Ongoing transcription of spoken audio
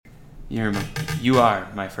You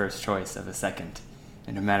are my first choice of a second,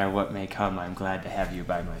 and no matter what may come, I'm glad to have you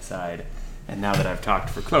by my side. And now that I've talked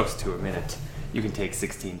for close to a minute, you can take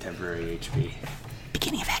 16 temporary HP.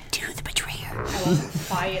 Beginning of Act 2, the betrayer. I will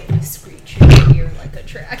quietly screech in your ear like a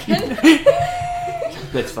dragon.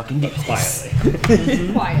 Let's fucking do this.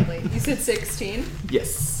 Quietly. Quietly. You said 16?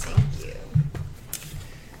 Yes. Thank you.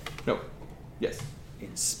 No. Yes.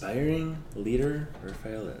 Inspiring leader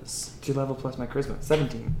Raphael is. 2 level plus my charisma.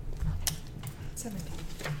 17. 17.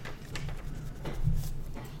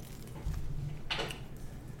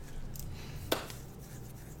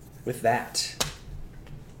 With that,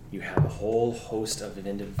 you have a whole host of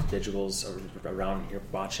individuals around here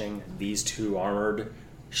watching. These two armored,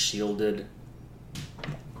 shielded,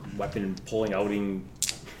 weapon pulling outing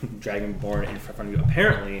dragonborn in front of you.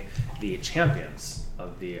 Apparently, the champions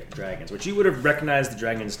of the dragons, which you would have recognized the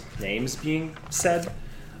dragons' names being said,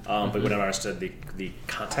 but you wouldn't have understood the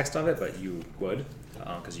context of it. But you would,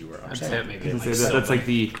 because you were understanding. That's like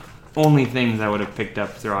the only things I would have picked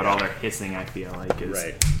up throughout all their hissing. I feel like is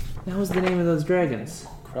Right. That was the name of those dragons.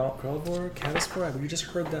 Krelvor, Caddisfor, we just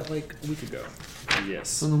heard that like a week ago.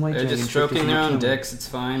 Yes. From the white They're dragon just tricked us stroking into their own killing. dicks. It's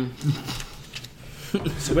fine.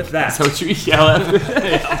 So with that, That's what you yell at.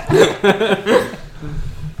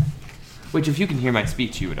 Which, if you can hear my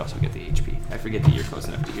speech, you would also get the HP. I forget that you're close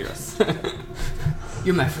enough to hear us.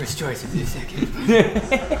 You're my first choice of the second.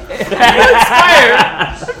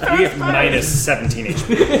 you get minus 17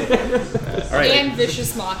 HP. All right. And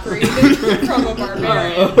vicious mockery from a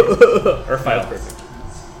barbarian. Raphael's perfect.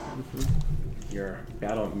 Your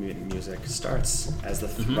battle music starts as the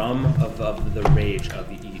thrum of the rage of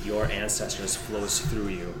your ancestors flows through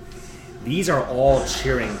you. These are all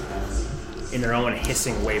cheering in their own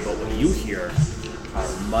hissing way, but what you hear are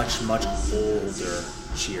much, much older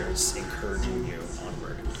cheers encouraging you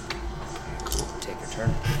onward. Take your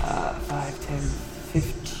turn. 5, 10,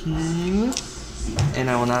 15. And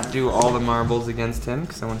I will not do all the marbles against him,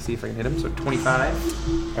 because I want to see if I can hit him. So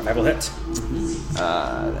 25. Raphael will hit.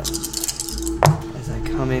 As I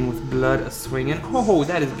come in with blood a-swinging. Oh,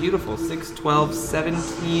 that is beautiful. 6, 12,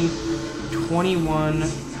 17, 21,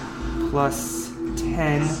 plus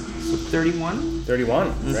 10, so 31.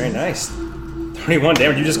 31. Very nice. 31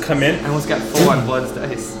 damage. You just come in. I almost got full on blood's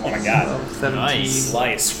dice. Oh my god. 17. Nice.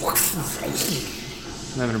 Slice.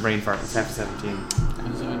 I'm having a brain fart. It's half 17.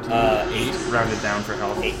 8. Rounded down for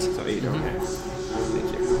health. 8. So 8, okay.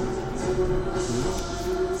 Thank you.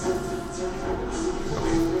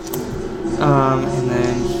 And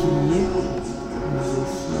then he has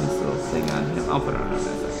this nice little thing on him. I'll put it on him in a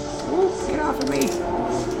second. Oh, get off of me!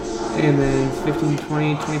 And then 15,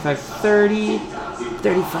 20, 25, 30,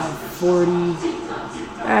 35, 40.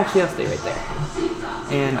 Actually, I'll stay right there.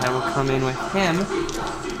 And I will come in with him.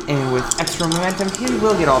 And with extra momentum, he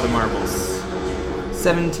will get all the marbles.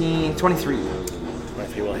 17, 23.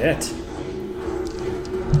 23 will hit.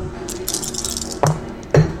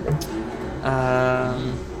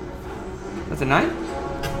 That's a 9?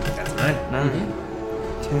 That's 9. 9.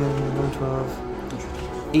 10, 11, 12,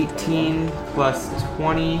 18 plus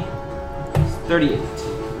 20, 38.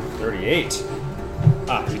 38.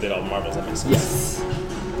 Ah, you did all the marbles, that makes sense. Yes.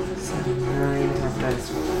 7, 9, half that is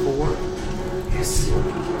 4. Yes.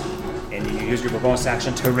 And you use your bonus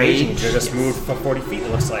action to rage, and you just moved for 40 feet, it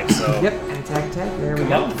looks like, so... Yep, and attack. There we Come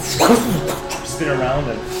go. up, spin around,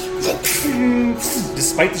 and...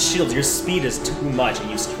 Despite the shield, your speed is too much, and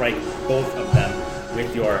you strike both of them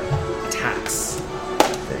with your attacks.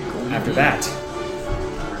 Very cool. After that,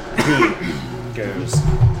 he goes...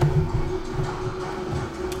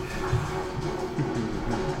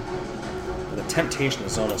 The temptation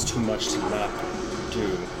is almost too much to not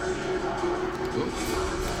do.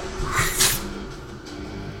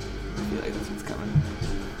 I feel like this one's coming.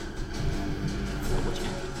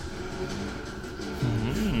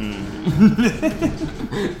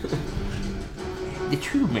 The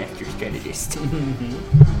true master strategist.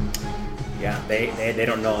 Yeah, they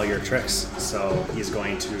don't know all your tricks, so he's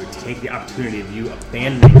going to take the opportunity of you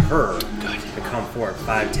abandoning her to come forward.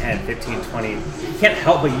 5, 10, 15, 20. You can't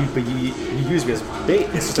help but you use me as bait.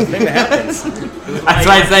 It's just a thing that happens. That's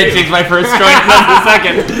why I said change my first choice to the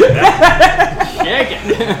second. Shake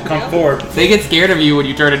it. Come forward. They get scared of you when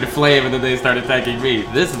you turn into flame and then they start attacking me.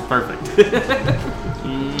 This is perfect.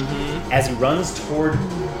 As he runs toward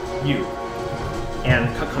you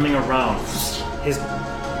and coming around, his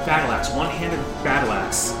battle axe, one-handed battle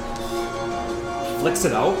axe, flicks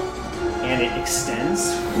it out and it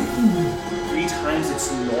extends 3 times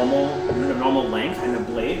its normal length, and the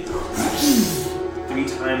blade 3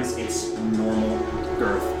 times its normal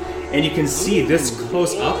girth. And you can see this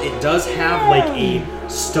close up, it does have like a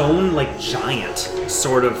stone, like giant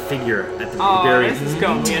sort of figure at the very this is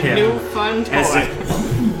going to be a tip. new fun toy. As it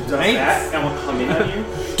does that, and will come in on you.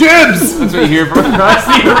 Dibs! That's what you hear from across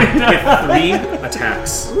the arena. With 3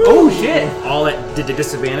 attacks. Oh shit! All at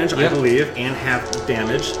disadvantage, I believe, and half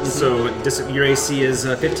damage. So your AC is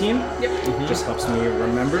 15? Yep. Just helps me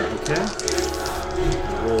remember. Okay.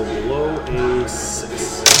 Roll below a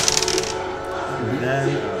 6. And then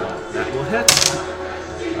that will hit.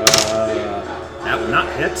 That will not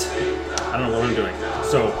hit. I don't know what I'm doing.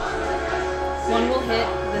 So 1 will hit.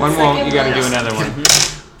 The One won't. second You gotta will- do another one.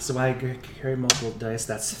 so I carry multiple dice.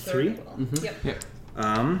 That's 3. Yep.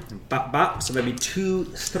 Bop bop. So that'd be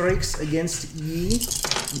 2 strikes against ye.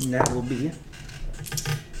 And that will be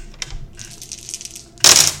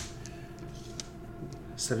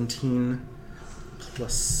 17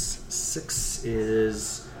 plus 6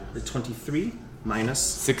 is the 23 minus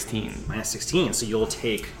 16. minus 16. So you'll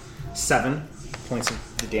take 7 points of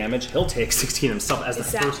the damage. He'll take 16 himself as the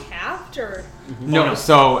Is that first. halved or? No, no.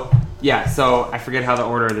 so I forget how the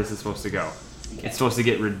order of this is supposed to go. It's supposed to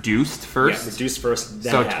get reduced first. Yeah, reduce first.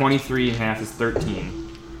 Then So half. 23 and a half is 13.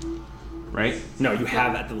 Right? No, you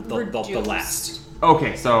have at the Reduced. last.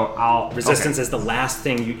 Okay, so I'll Resistance is the last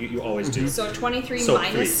thing you always do. So 23 So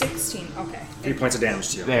minus 3. 16. Okay. 3 points of damage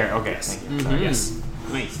to you. There. Okay. Yes. Thank you. Yes.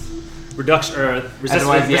 Nice. Reduction or resistance.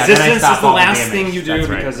 Otherwise, yeah, then I resistance stop is the all the last damage. thing you do That's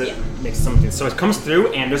right. because it makes something. So it comes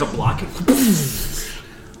through and there's a block.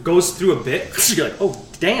 It goes through a bit. You're like, oh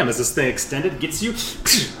damn, is this thing extended? Gets you,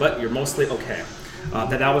 but you're mostly okay.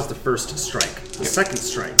 That was the first strike. The second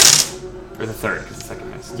strike. Or the third, because the second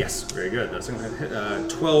missed. Yes, very good. That's going to hit.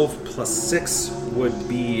 12 plus 6 would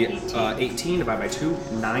be 18 divided by 2.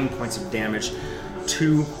 9 points of damage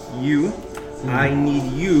to you. I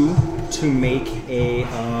need you to make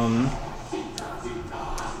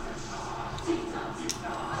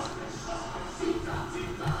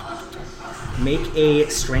a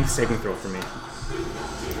strength saving throw for me.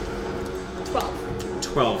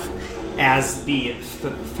 12. As the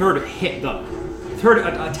third hit, the third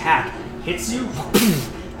attack hits you,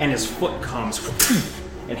 and his foot comes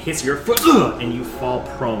and hits your foot, and you fall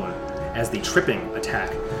prone. As the tripping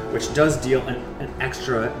attack, which does deal an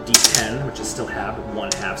extra d10, which is still half,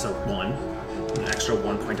 1/2, so 1, an extra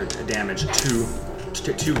 1 point of damage to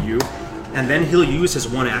you, and then he'll use his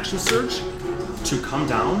 1 action surge to come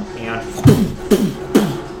down and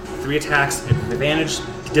 3 attacks, advantage,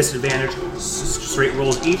 disadvantage, straight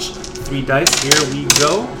rolls each, 3 dice. Here we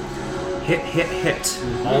go. Hit.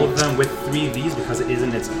 All of them with 3 of these because it is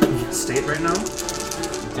in its state right now.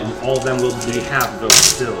 All of them will be half though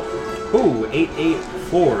still. Ooh, 8, 8,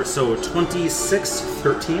 4. So 26,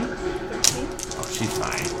 13. Oh, she's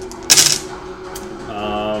fine.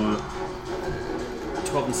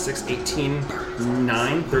 12 and 6, 18,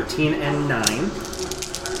 9, 13 and 9.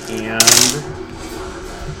 And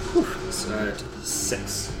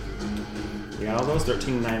 6. You got all those?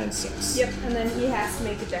 13, 9, and 6. Yep, and then he has to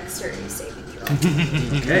make a dexterity saving throw.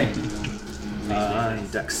 Okay.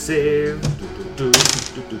 Dex save.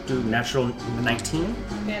 Natural 19.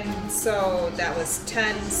 And so that was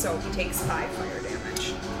 10, so he takes 5 fire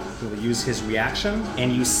damage. He'll use his reaction,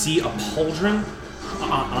 and you see a pauldron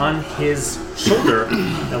on his shoulder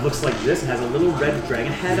that looks like this and has a little red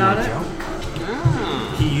dragon head on it.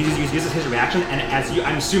 He uses his reaction, and as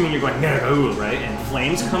I'm assuming you're going, no, right? And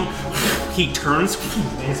flames come. He turns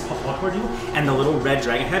his paw toward you, and the little red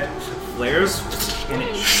dragon head flares, and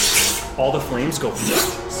all the flames go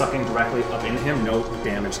sucking directly up into him. No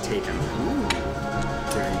damage taken.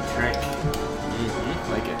 Dirty trick.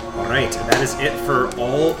 Like it. All right, that is it for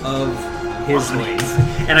all of his ways.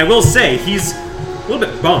 And I will say, he's a little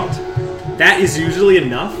bit bummed. That is usually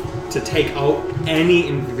enough to take out any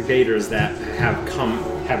invaders that have come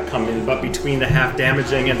in. But between the half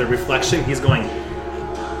damaging and the reflection, he's going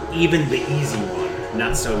even the easy one,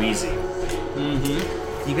 not so easy.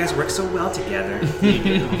 You guys work so well together.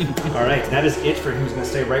 All right, that is it for him. He's going to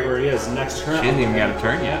stay right where he is. Next turn. She hasn't even got a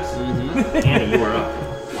turn yet. Annie, you are up.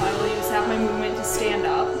 I will use half my movement to stand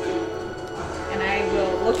up, and I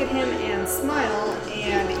will look at him and smile,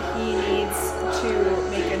 and he needs to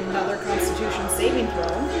make another Constitution saving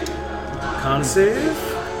throw. Con save.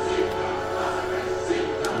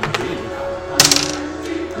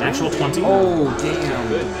 Natural 20. Oh, damn.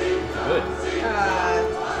 Good.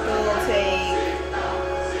 He'll take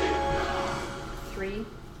 3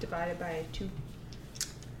 divided by 2.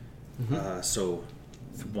 So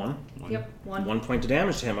 1. Yep, 1. 1 point of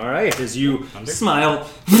damage to him. All right, as you smile.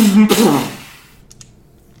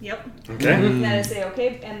 Yep. Okay. That is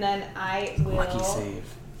okay, and then I will Lucky save.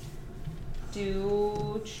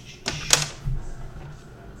 do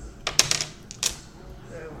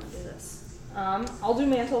I'll do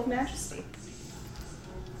Mantle of Majesty.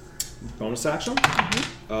 Bonus action?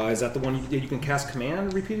 Is that the one you can cast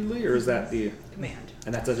command repeatedly, or is that the... Command.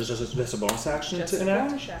 And that's just a bonus action Just to a enact?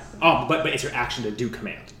 bonus action. Oh, but it's your action to do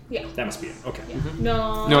command. Yeah. That must be it. Okay. Yeah.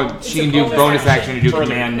 No. No, it's she a can do bonus action to do Further.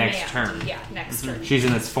 command next turn. Yeah, next turn. She's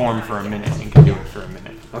in this form for a minute and can do it for a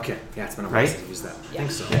minute. Okay. Yeah, it's been a while Right? since I used that. I Yeah.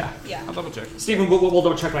 think so. Yeah. Yeah. I'll double check. Stephen, we'll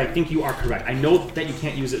double check, but I think you are correct. I know that you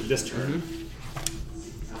can't use it this turn.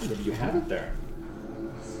 How did you have it there?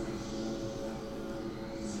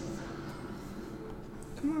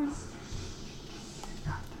 Come on.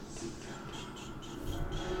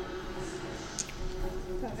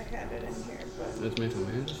 Thought I had it in here, but That's Mantle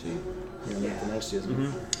of Majesty. Yeah, the next is.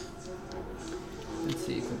 Mm-hmm. Let's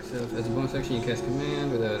see, quick stuff. As a bonus action, you cast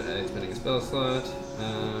command without expending a spell slot.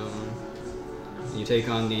 You take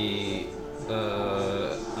on the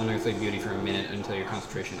unearthly beauty for a minute until your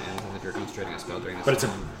concentration ends, as if you're concentrating on a spell during this But it's a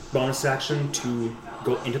time. bonus action to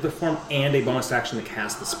go into the form and a bonus action to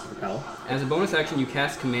cast the spell. As a bonus action, you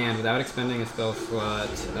cast command without expending a spell slot,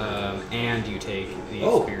 and you take the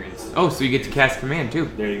Oh. experience. Oh, so you get to cast command too.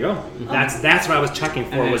 There you go. That's what I was checking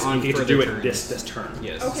for, And then was on you get to further do it turns. this turn.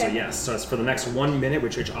 Yes. Okay. So yes, so it's for the next 1 minute,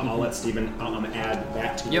 which I'll let Stephen add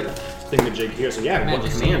that to Yep. your thingamajig here. So yeah, what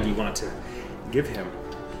Majesty. command do you want to give him?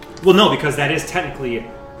 Well, no, because that is technically,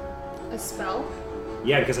 a spell.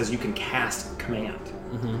 yeah, because as you can cast command.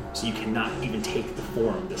 So you cannot even take the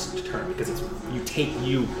form this turn, because it's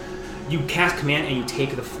you cast command and you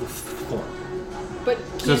take the form. But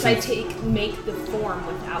So can't I since- make the form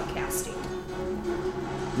without casting?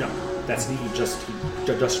 No, that's he just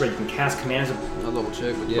right. You can cast commands as I'll double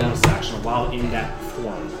check, but a yeah. bonus action while in that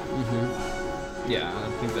form. Yeah,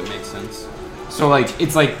 I think that makes sense. So like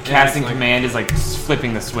it's like casting like- command is like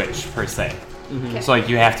flipping the switch per se. Okay. So like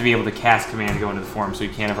you have to be able to cast command to go into the form, so you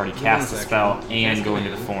can't have already cast the Bonus spell action. and Cast go into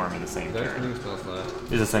the command. form in the same Without turn. expending a spell slot.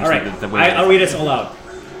 Is All essentially right, the way. I'll read this aloud.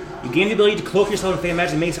 You gain the ability to cloak yourself in fey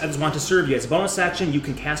magic that makes others want to serve you. As a bonus action, you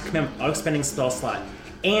can cast command without expending spell slot.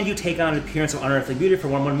 And you take on an appearance of unearthly beauty for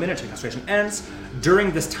 1 minute until concentration ends.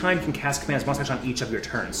 During this time, you can cast commands bonus action on each of your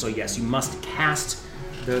turns. So yes, you must cast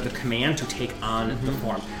the command to take on the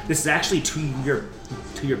form. This is actually to your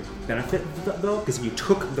benefit though, because if you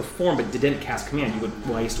took the form but didn't cast command, you would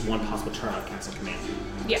waste 1 possible turn on casting command.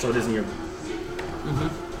 Yeah. So it is in your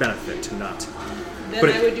benefit to not. Then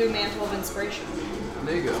but I would do Mantle of Inspiration.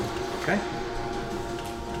 There you go. Okay.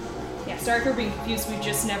 Yeah, sorry for being confused. We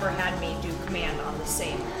just never had me do command on the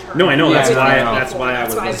same turn. No, I know. Yeah, That's why. I know. That's why I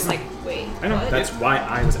was. That's why I was like, wait. I know. What? That's why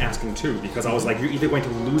I was asking too, because I was like, you're either going to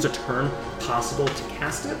lose a turn possible to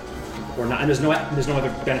cast it, or not. And there's no other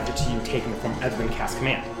benefit to you taking the form other than cast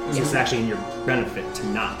command. So it's actually in your benefit to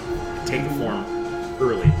not take the form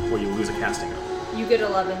early, or you lose a casting. You get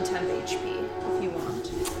 11 temp HP if you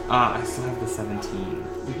want. I still have the 17.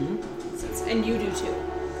 And you do too,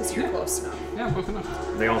 because you're close enough. Yeah, close enough.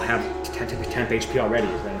 They all have 10 HP already,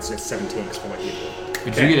 then it's 17 from what you do.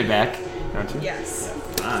 But you get it back, don't you? Yes.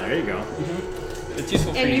 Ah, there you go. It's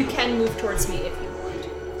useful for And you you. can move towards me if you want.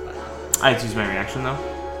 But I had to use my reaction though,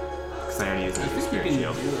 because I already used I it. think you Spirit can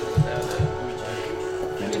shield. do it without it. Let me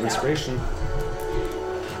check. Mental inspiration.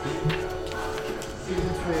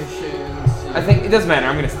 I think it doesn't matter.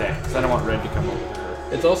 I'm gonna stay because I don't want Red to come over.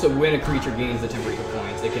 It's also when a creature gains the temporary hit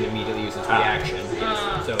points, it can immediately use its reaction.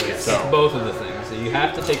 So it's both of the things. So you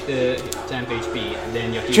have to take the temp HP, and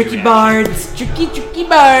then you have to use Tricky your bards, tricky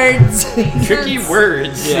bards. Tricky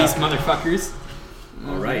words, Yeah. these motherfuckers.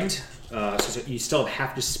 All right. So you still have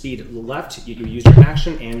half your speed left. You use your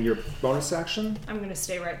action and your bonus action. I'm going to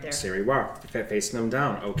stay right there. Stay where you are, facing them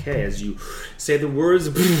down. Okay, as you say the words,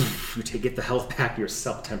 you get the health back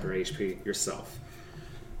yourself, temporary HP yourself.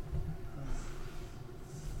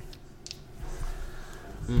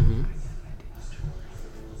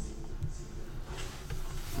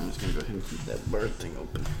 I'm just gonna go ahead and keep that bird thing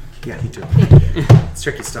open. Yeah, me too. It's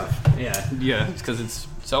tricky stuff. Yeah, it's because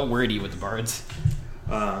it's all wordy with the bards.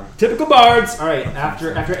 Typical bards. All right,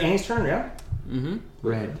 after Annie's turn, yeah.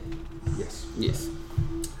 Red. Yes. Yes.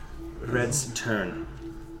 Red's turn.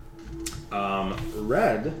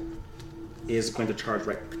 Red is going to charge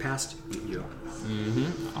right past you.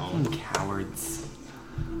 Cowards.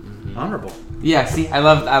 Honorable. Yeah. See, I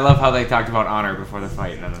love how they talked about honor before the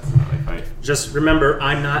fight, and then that's how they fight. Just remember,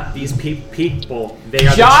 I'm not these people. They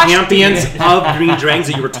are Josh the champions did. of Green Dragons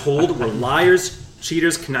that you were told were liars,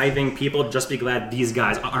 cheaters, conniving people. Just be glad these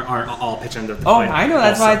guys aren't all pitching the Oh, fight. I know.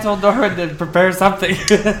 That's why I also. told Dora to prepare something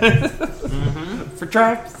for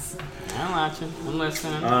traps. I'm watching. I'm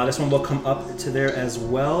listening. This one will come up to there as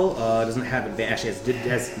well. It doesn't have advantage. Actually, it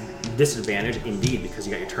has disadvantage, indeed, because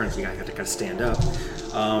you got your turn, so you have to kind of stand up.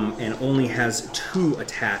 and only has 2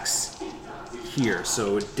 attacks here.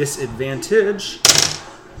 So disadvantage,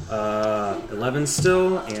 11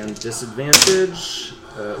 still, and disadvantage.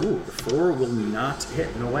 The 4 will not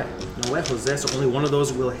hit. No way. No way, Jose. So only one of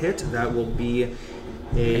those will hit. That will be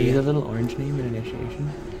Are you the little orange name in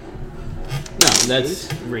initiation? No,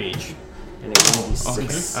 that's rage. And a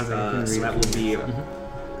 1d6. So that will be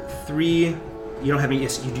 3. You don't have any.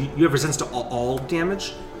 You have resistance to all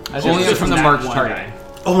damage. Only just from the that marked one target. guy.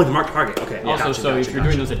 Only the marked target. Okay. Also, Gotcha, so if gotcha, you're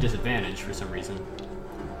doing gotcha. those at disadvantage for some reason.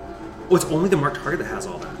 Oh, it's only the marked target that has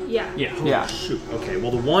all that. Yeah. Yeah. Yeah. Shoot. Okay.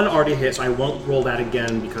 Well, the 1 already hit, so I won't roll that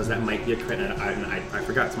again because that might be a crit. And I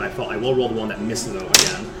forgot. It's my fault. I will roll the one that missed though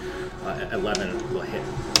again. 11 will hit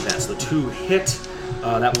that. So the 2 hit.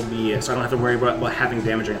 That will be. So I don't have to worry about having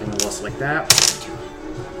damage or anything else like that.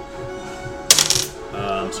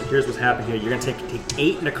 So here's what's happening here. You're going to take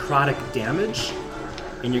 8 necrotic damage,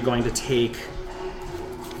 and you're going to take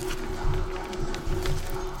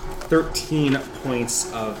 13 points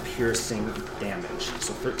of piercing damage.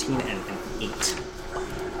 So 13 and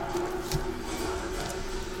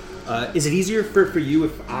 8. Is it easier for you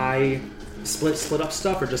if I split up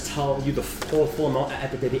stuff, or just tell you the full amount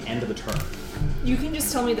at the end of the turn? You can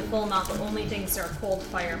just tell me the full amount. The only things are cold,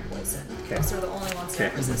 fire, and poison. Okay. Those are the only ones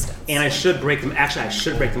that have resistance. And I should break them. Actually, I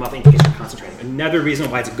should break them up in case you're concentrating. Another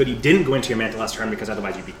reason why it's good you didn't go into your mantle last turn, because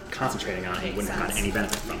otherwise you'd be concentrating on it and you wouldn't have gotten any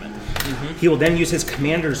benefit from it. He will then use his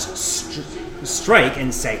commander's strike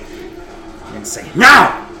and say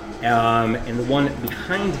now. And the one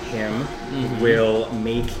behind him will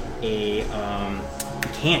make a. He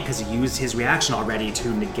can't because he used his reaction already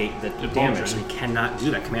to negate the damage. So he cannot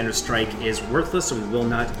do that. Commander's strike is worthless, so we will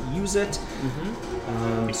not use it.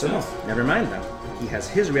 So no, never mind then. He has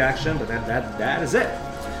his reaction, but that is it.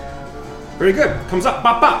 Very good. Comes up,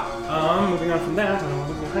 bop bop. Moving on from that,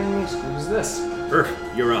 looking behind me. Who's this?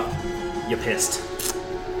 You're up. You're pissed.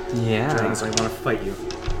 Yeah. Dragons, I want to fight you.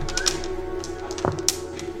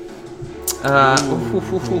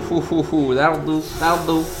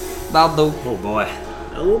 That'll do. Oh boy.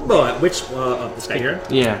 Oh boy. Which this guy here?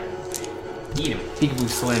 Yeah. Eat him. Peekaboo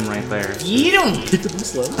Slim right there. Eat him!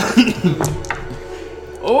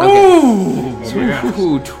 Oh!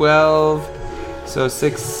 Ooh, 12. So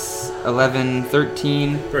 6, 11,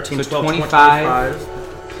 13. 13, so 12, 25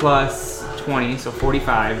 plus 20, so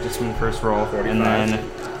 45 just from the first roll. 45. And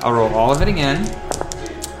then I'll roll all of it again.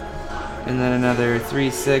 And then another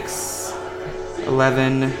 3, 6,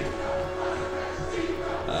 11,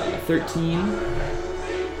 13.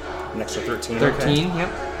 An extra 13. 13, Okay. yep.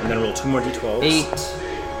 And then roll 2 more d12s.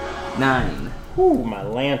 8, 9. Ooh, my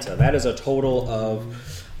Lanta. That is a total of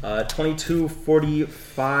 22,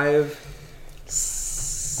 45,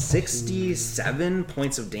 67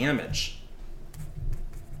 points of damage.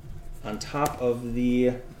 On top of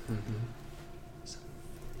the...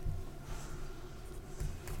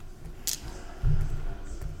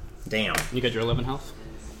 Damn. You got your 11 health?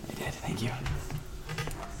 I did, thank you.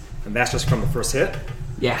 And that's just from the first hit?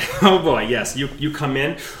 Yeah. Oh boy, yes. You come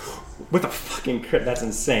in with a fucking crit. That's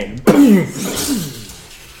insane. And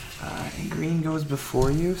green goes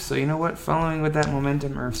before you, so you know what? Following with that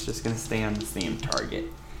momentum, Earth's just gonna stay on the same target.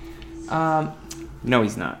 No,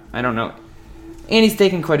 he's not. I don't know it. And he's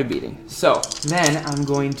taking quite a beating. So, then I'm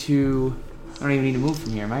going to... I don't even need to move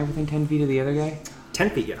from here. Am I within 10 feet of the other guy?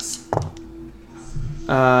 10 feet, yes.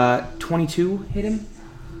 22 hit him.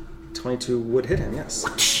 22 would hit him, yes.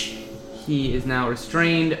 He is now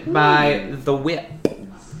restrained by the whip.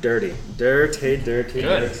 Dirty. Good.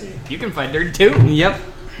 You can fight dirty too. Yep.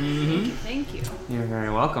 Thank you. You're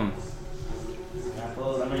very welcome.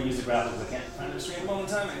 Grappled. I'm going to use the grapple because I can't find restrained all the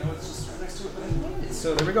time. I know it's just right next to it, but I know it.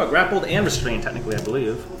 So there we go. Grappled and restrained, technically, I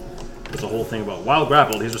believe. There's a whole thing about while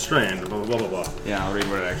grappled, he's restrained, blah, blah, blah, blah. Yeah, I'll read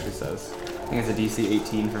what it actually says. I think it's a DC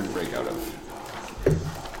 18 for him to break out of.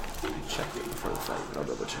 Check it before the fight, but I'll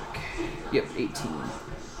double check. Yep, 18.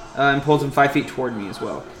 And pulls him 5 feet toward me as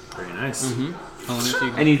well. Very nice.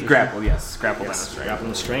 And he's grappled, yes. Grappled and Yes, restrained. grappled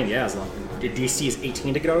and restrained, yeah. As long as DC is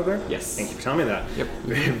 18 to get over there? Yes. Thank you for telling me that. Yep.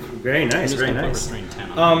 Very nice, very nice. Restrain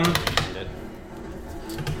 10 on him.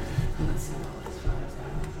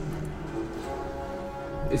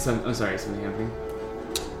 Is some, oh, sorry, something happening?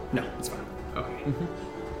 No, it's fine. Okay. And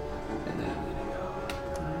then I'm gonna go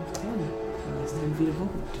 5, 10. That's 10 feet of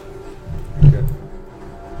movement. Good.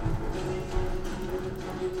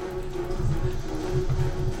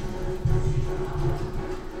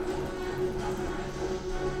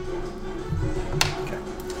 Okay.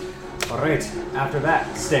 Alright, after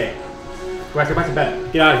that, stay. Go back to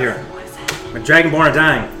bed. Get out of here. My Dragonborn are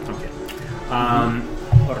dying. Okay.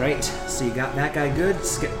 Alright, so you got that guy good.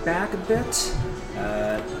 Skip back a bit.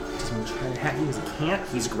 can't.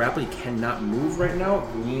 He's grappled. He cannot move right now.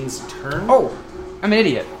 Green's turn. Oh, I'm an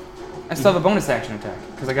idiot. I still have a bonus action attack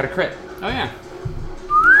because I got a crit. Oh yeah.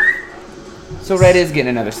 So red is getting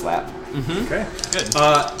another slap. Okay. Good.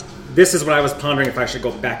 This is what I was pondering if I should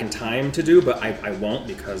go back in time to do, but I won't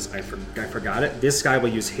because I forgot it. This guy will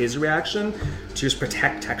use his reaction to use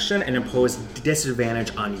protection and impose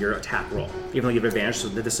disadvantage on your attack roll. Even though you have advantage, so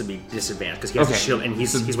this would be disadvantage because he has a shield and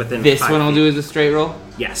he's within. This 5 one I'll feet. do is a straight roll.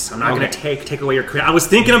 Yes, I'm not going to take away your crit. I was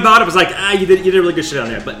thinking about it. I was like, you did really good shit on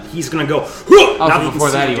there, but he's going to go. Also,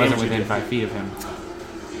 before that, he wasn't within 5 feet of him.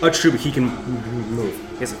 True, but he can move.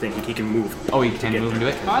 Here's the thing, he can move. Oh, he can move and do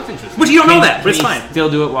it? Oh, that's interesting. But you don't know that, but it's Can he fine. still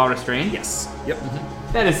do it while restrained? Yes. Yep.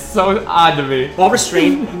 That is so odd to me. While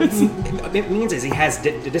restrained, it means is he has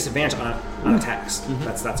disadvantage on attacks.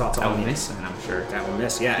 That's all. That will miss, and I'm sure. That will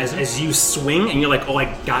miss. Yeah. As you swing and you're like, oh, I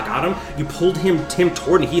got him. You pulled him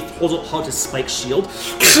toward, and he holds his spike shield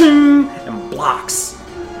and blocks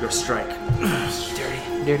your strike.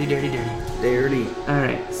 Dirty. All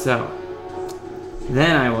right, so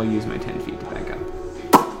then I will use my 10 feet to back up.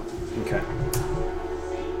 Okay.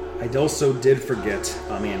 I also did forget,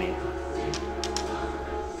 Annie.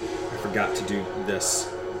 I forgot to do this.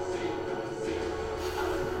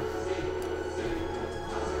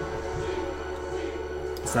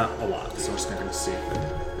 It's not a lot, so I'm just going to see if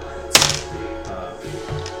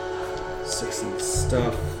it's 60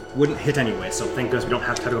 stuff. Wouldn't hit anyway, so thank goodness we don't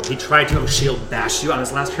have to go. He tried to shield bash you on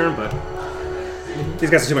his last turn, but these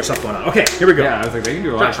guys have too much stuff going on. Okay, here we go. Yeah, I was like, they can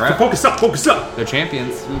do a lot of crap. Focus up. They're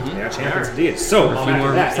champions. Yeah, champions indeed. So, For a few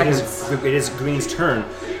more after that, seconds. it is Green's turn.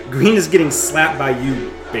 Green is getting slapped by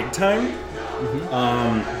you big time.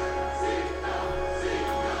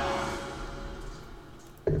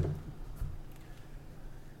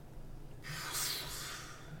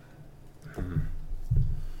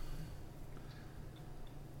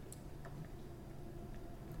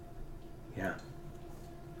 Yeah,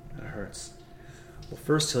 that hurts. Well,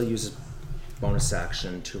 first he'll use his bonus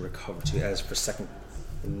action to recover as for second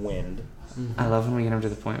wind. I love when we get them to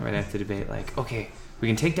the point where they have to debate, like, okay, we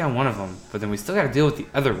can take down one of them, but then we still got to deal with the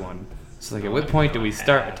other one. So, like, at what point do we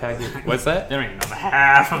start attacking? What's that? They don't even know the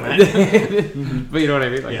half of it. But you know what I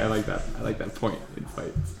mean? Like, Yeah. I like that. I like that point in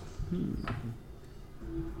fights.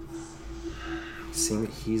 Seeing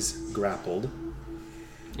that he's grappled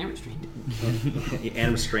And restrained.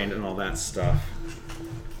 and restrained and all that stuff,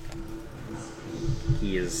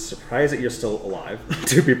 he is surprised that you're still alive,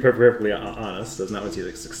 to be perfectly honest. That's not what he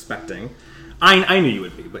was expecting. I knew you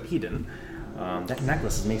would be, but he didn't. That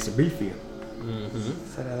necklace makes you beefy.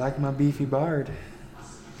 Said I like my beefy bard.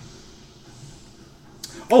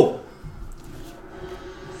 Oh!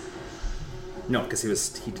 No, because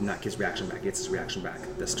he did not get his reaction back. He gets his reaction back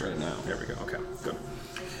this turn. Right now. There we go. Okay, good.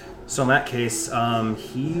 So in that case,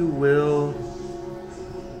 he will...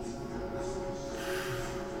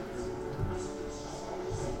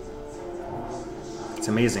 It's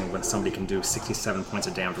amazing when somebody can do 67 points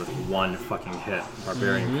of damage with one fucking hit.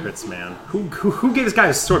 Barbarian crits, man. Who gave this guy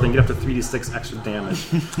a sword and get up to 3d6 extra damage?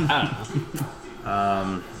 I don't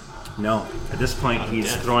know. No. At this point,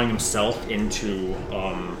 he's throwing himself into...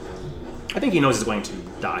 I think he knows he's going to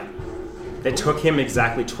die. It took him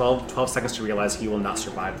exactly 12 seconds to realize he will not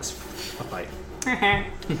survive this fight.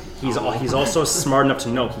 He's also smart enough to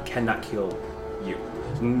know he cannot kill you.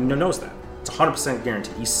 He knows that. It's 100%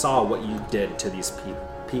 guaranteed. He saw what you did to these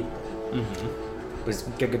people. Because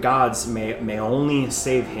gods may only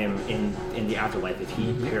save him in the afterlife if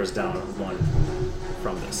he pares down one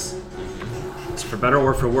from this. So for better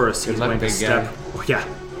or for worse, he's luck, going to big step... guy. Oh, yeah.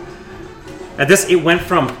 At this, it went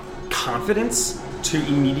from confidence to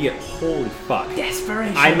immediate holy fuck.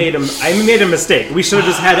 Desperation. I made a mistake. We should have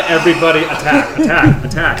just had everybody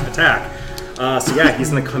attack. So yeah, he's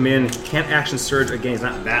gonna come in. Can't action surge again. He's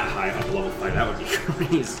not that high up level 5. That would be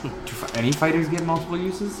crazy. Any fighters get multiple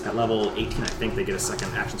uses? At level 18, I think they get a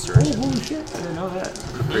second action surge. Oh, holy shit. I didn't know that.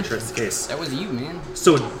 I'm pretty sure it's the case. That was you, man.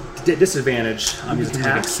 So disadvantage on these Like a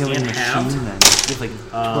attacks killing and machine halved. then. Give like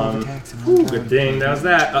 12 attacks in one Ooh, time. good thing that was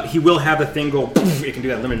that. He will have the thing go. Poof, it can do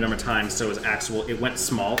that limited number of times. So his axe will. It went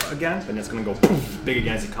small again, but it's going to go poof, big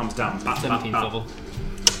again as he comes down. Bop, 17th bop, level.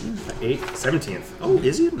 17th. Oh,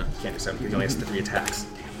 is he? No, he can't do 17th. He only has 3 attacks.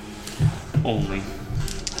 Only.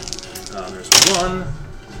 There's 1.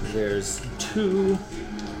 There's 2.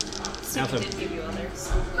 So Also- he did give you others.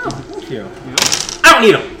 Oh, thank you. I don't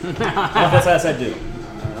need them. That's what I do.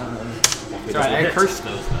 Sorry, I cursed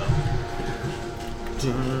those though.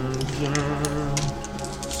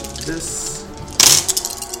 This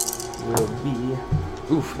will be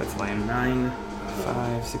Oof, that's lame. 9,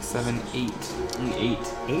 5, 6, 7, 8. Only 8.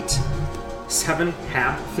 8, 7,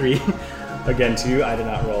 half, 3. Again, too, I did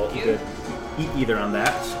not roll good either on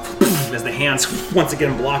that. As the hands once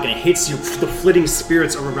again block and it hits you, the flitting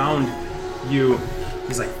spirits around you.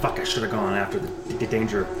 He's like, fuck, I should have gone after the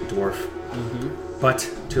danger dwarf. But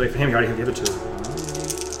too late for him, you already have the other two.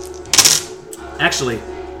 Actually,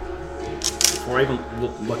 before I even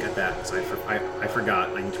look at that, because I forgot,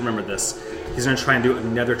 I need to remember this. He's going to try and do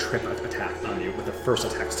another trip attack on you with the first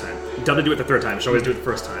attack this time. He doesn't do it the third time, she'll always do it the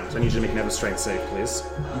first time. So I need you to make another strength save, please.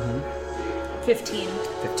 15.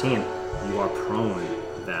 15. You are prone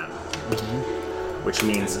then. Which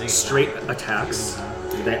means straight attacks.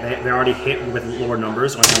 They already hit with lower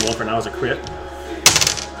numbers. Only thing I roll for now is a crit.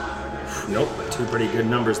 Nope, but two pretty good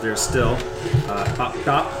numbers there still.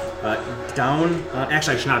 Down.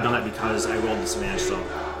 Actually, I should not have done that because I rolled disadvantage, so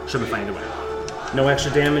should be fine either way. No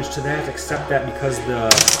extra damage to that, except that because the.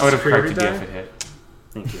 I would have corrected you if it hit.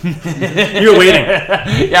 Thank you. You were waiting.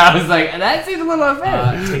 Yeah, I was like, that seems a little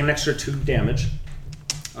unfair. Take an extra 2 damage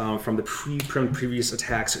from the previous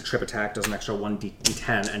attacks. Trip attack does an extra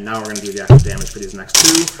 1d10, and now we're going to do the actual damage for these next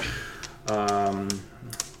 2.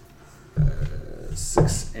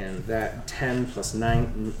 6 and that 10 plus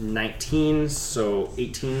 9, 19, so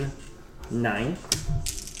 18, 9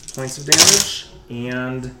 points of damage,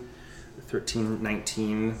 and 13,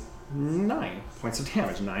 19, 9 points of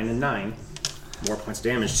damage. 9 and 9 more points of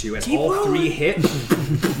damage to you as all 3 hit.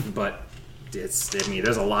 But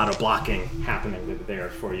there's a lot of blocking happening there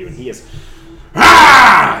for you, and he is.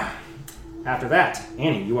 After that,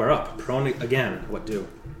 Annie, you are up, prone again. What do?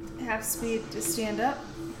 Half speed to stand up.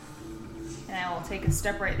 And I will take a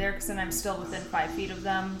step right there because then I'm still within 5 feet of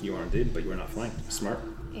them. You are indeed, but you are not flying. Smart.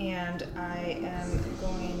 And I am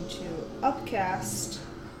going to upcast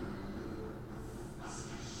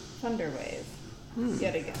Thunder Wave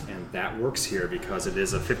yet again. And that works here because it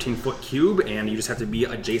is a 15-foot cube, and you just have to be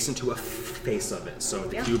adjacent to a face of it. So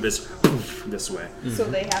the cube is this way. So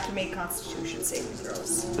they have to make Constitution saving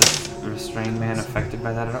throws. Is the restrained man affected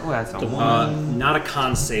by that at all? Oh, that's a 1. Not a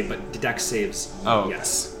con save, but dex saves. Oh.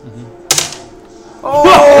 Yes.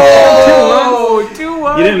 Oh!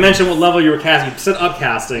 2-1. You didn't mention what level you were casting. You said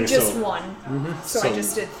upcasting. Just so. 1. So I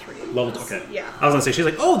just did 3. Level, okay. Yeah. I was going to say, she's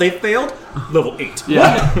like, oh, they failed? Level 8.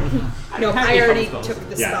 Yeah. No, I already took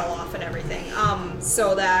the Yeah. spell off and everything.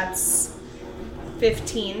 So that's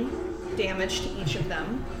 15 damage to each of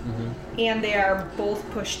them. And they are both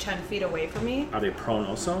pushed 10 feet away from me. Are they prone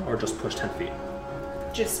also, or just push 10 feet?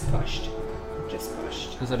 Just pushed. Just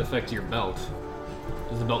pushed. Does that affect your belt?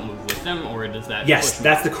 Does the belt move with them, or does that? Yes, push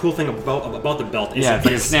that's the cool thing about the belt. Is Yeah, it's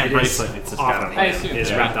like a it snap is bracelet. It's just off got of it. him. I assume, It's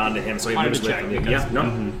yeah. wrapped onto him, so he Wanted moves to with check him. because- Yeah,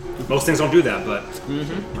 no. Most things don't do that, but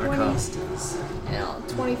Marcos does.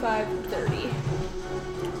 25, 30.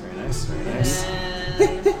 very nice, very nice.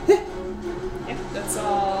 And yeah, that's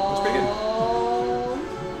all. That's pretty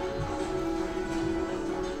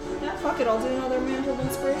Yeah, fuck it. I'll do another Mantle of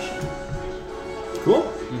Inspiration. Cool.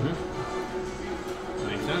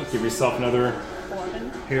 Makes sense. Give yourself another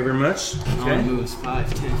 11. however much. All Okay. moves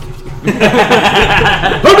 5, 10, 15.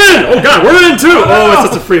 I'm in! Oh god, we're in too! Oh, it's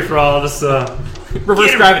just a free for all. Just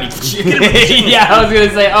Reverse gravity. Yeah, I was gonna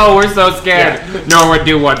say, oh, we're so scared. No, we're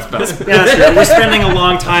do one spell. yeah, that's good. We're spending a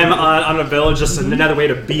long time on a village, just another way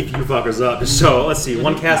to beef you fuckers up. So let's see,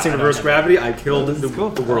 one casting reverse gravity, I killed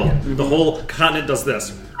the world. The whole continent does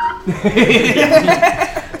this.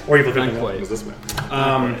 Or you flip it Quite. goes this way.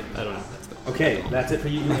 I don't know. That's the Okay, that's it for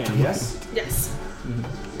you, Annie, yes? Yes.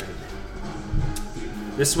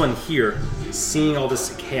 This one here, seeing all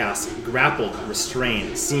this chaos, grappled,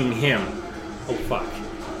 restrained, seeing him, oh fuck,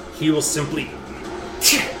 he will simply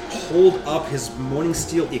hold up his Morning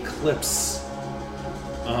Steel Eclipse,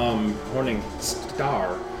 Morning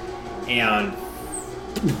Star, and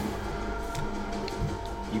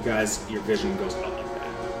you guys, your vision goes up like that.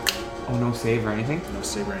 Oh, no save or anything? No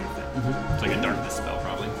save or anything. It's like a darkness spell,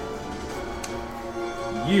 probably.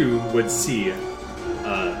 You would see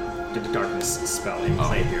the darkness spell in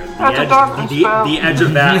play here. That's a darkness spell. The edge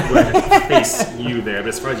of that would face you there, but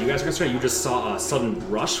as far as you guys are concerned, you just saw a sudden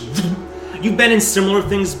rush. You've been in similar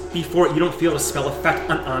things before. You don't feel a spell effect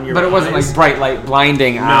on your But it wasn't eyes. like bright light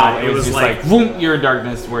blinding out. it was just like, boom, you're in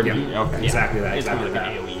darkness. Where Yeah. do you? Okay. Exactly that. It's Exactly more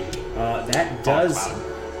like that. an AoE. That does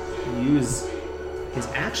use his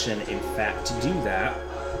action, in fact, to do that.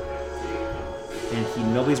 And he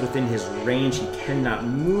nobody's within his range. He cannot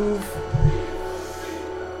move.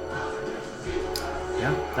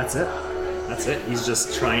 Yeah, that's it. That's it. He's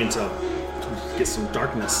just trying to get some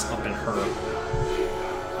darkness up in her.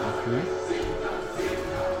 Okay.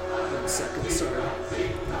 1 second, sorry.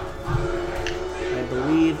 I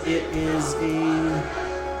believe it is a...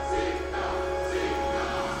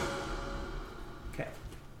 Okay.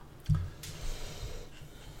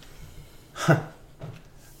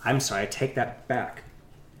 I'm sorry, I take that back.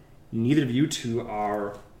 Neither of you two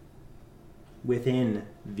are within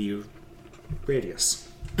the radius.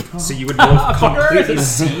 So you would both completely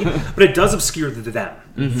see, but it does obscure them.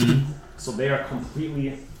 Mm-hmm. So they are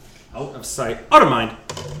completely out of sight, out of mind.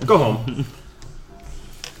 Go home.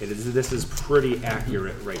 This is pretty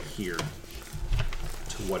accurate right here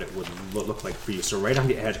to what it would look like for you. So right on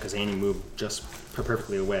the edge, because Annie moved just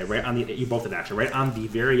perfectly away. Right on the, you both did actually. Right on the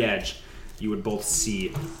very edge, you would both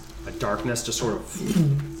see a darkness, just sort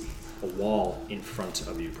of a wall in front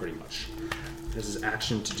of you, pretty much. This is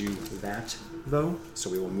action to do that, though. So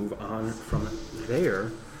we will move on from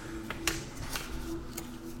there.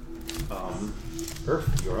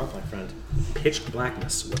 Earth, you're up, my friend. Pitch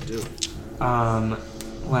blackness. What do?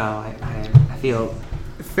 Well, I feel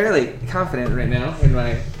fairly confident right now in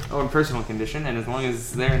my own personal condition, and as long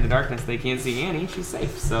as they're in the darkness, they can't see Annie. She's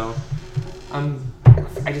safe. So,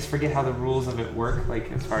 I just forget how the rules of it work,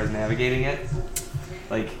 like as far as navigating it.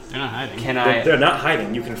 Like, they're not hiding. They're not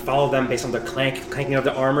hiding. You can follow them based on the clanking of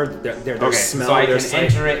the armor, their okay, smell, so I their can sight.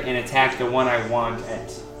 enter it and attack the one I want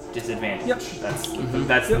at disadvantage. Yep. That's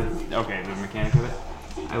the mechanic of it.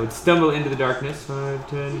 I would stumble into the darkness, 5,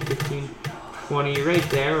 10, 15, 20, right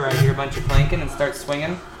there, where I hear a bunch of clanking and start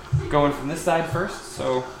swinging. Going from this side first,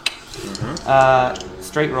 so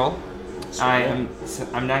straight roll. I'm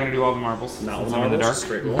not going to do all the marbles. Not all since the I'm in the dark.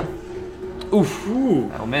 Straight roll. Oof. Ooh.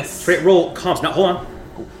 That'll miss. Straight roll comps. Now, hold on.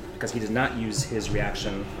 Because he did not use his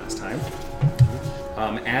reaction last time.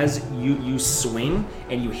 As you swing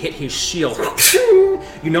and you hit his shield,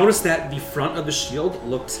 you notice that the front of the shield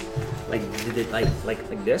looked like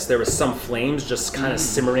this. There was some flames just kind of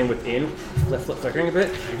simmering within, flickering a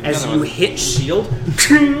bit. As you hit shield,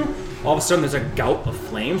 all of a sudden there's a gout of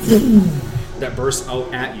flame that bursts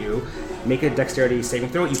out at you. Make a dexterity saving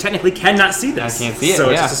throw. You technically cannot see this. I can't see it, so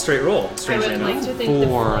yeah. it's just a straight roll. I would like to think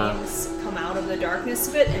 4. the flames come out of the darkness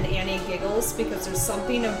of it, and Annie giggles because there's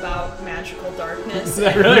something about magical darkness.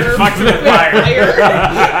 That really fucks with fire.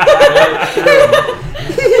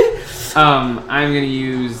 I'm gonna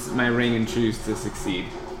use my ring and choose to succeed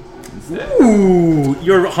instead. Ooh,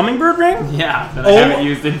 your hummingbird ring? Yeah, that I haven't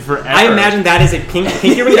used in forever. I imagine that is a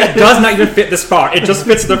pinky ring that does not even fit this far. It just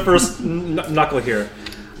fits the first knuckle here.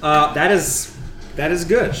 That is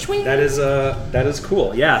good. That is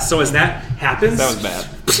cool. Yeah. So as that happens, That was bad.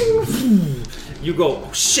 You go,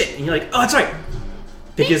 oh shit, and you're like, oh, that's right.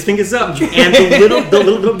 Pick his fingers up, and the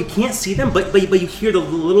little you can't see them, but you hear the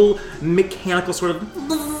little mechanical sort of,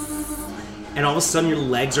 and all of a sudden your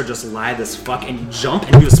legs are just lithe as fuck, and you jump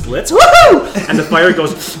and do the splits, woohoo! And the fire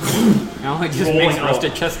goes. No, it just rolling makes out.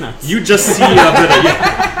 roasted chestnuts. You just see a bit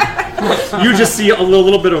of, you just see a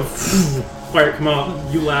little bit of fire come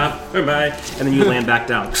out. You laugh, bye, and then you land back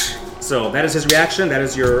down. So that is his reaction. That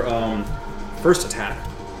is your first attack.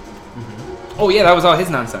 Oh yeah, that was all his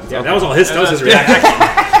nonsense. Yeah, Okay. that was all his. That was his reaction.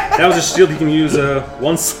 That was a shield you can use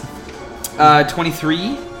once.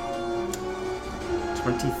 23.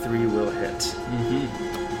 23 will hit.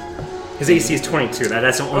 Mm-hmm. His AC is 22.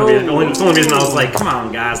 That's the only reason I was like, come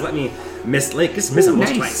on, guys, let me miss. Like, just miss it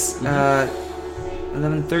once twice.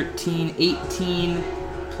 11, 13, 18,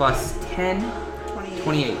 plus 10,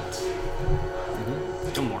 28.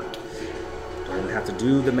 Don't worry. Don't have to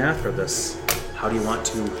do the math for this. How do you want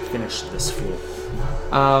to finish this fool?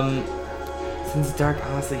 Since Dark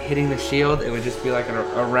honestly hitting the shield, it would just be like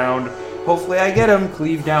a round. Hopefully I get him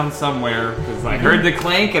cleaved down somewhere because I heard the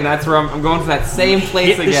clank and that's where I'm going for that same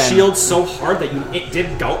place hit again. The shield so hard that it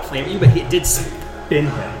did gout flame at you, but it did spin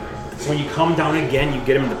him. So when you come down again, you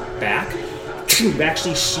get him in the back. You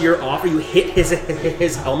actually shear off, or you hit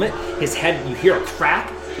his helmet, his head. You hear a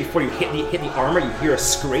crack before you hit the armor. You hear a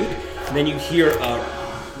scrape, and then you hear a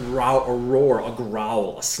roar, a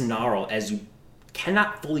growl, a snarl, as you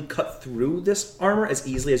cannot fully cut through this armor as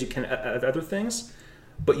easily as you can other things,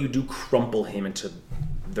 but you do crumple him into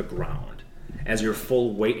the ground as your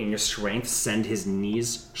full weight and your strength send his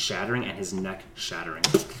knees shattering and his neck shattering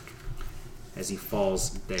as he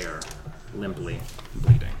falls there, limply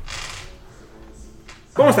bleeding.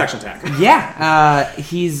 Bonus action attack. Yeah,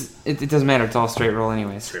 it doesn't matter, it's all straight roll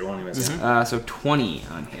anyways. Straight roll anyways, yeah. So 20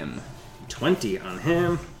 on him. 20 on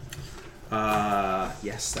him.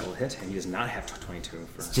 Yes, that will hit, and he does not have 22.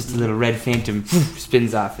 For Just a little red phantom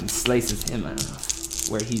spins off and slices him. I don't know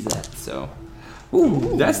where he's at, so.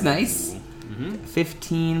 Ooh, that's nice.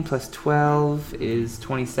 15 plus 12 is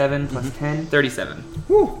 27 plus 10, 37.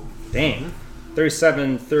 Whew. Dang.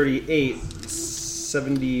 37, 38,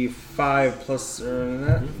 75 plus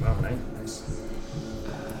that. Wow, nice.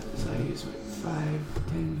 So I use 5,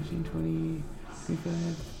 10, 15, 20,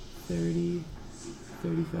 25, 30,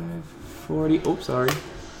 35, 40. Oh, sorry.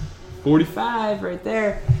 45 right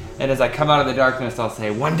there. And as I come out of the darkness, I'll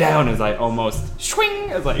say 1 down as I almost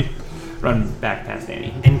swing as I run back past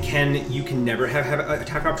Danny. And you can never have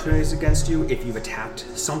attack opportunities against you if you've attacked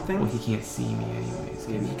something? Well, he can't see me anyways.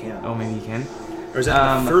 Maybe he can. Oh, maybe he can. Or is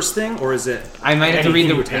that the first thing, or is it... I might have to read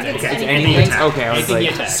the... attack? It's Okay, anything anything attack. Okay, I was Anything he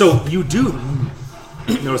like... attacks. So you do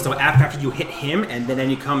notice though after you hit him and then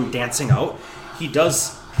you come dancing out, he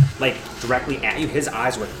does like directly at you. His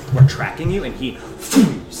eyes were tracking you, and he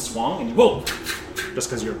swung and you whoa, just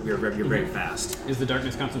because you're very fast. Is the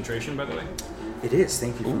darkness concentration, by the way? It is.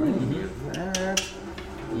 Thank you for reminding me of that.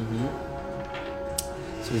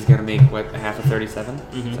 So he's got to make, what, a half of 37?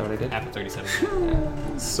 Is that what I did? Half of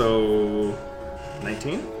 37. So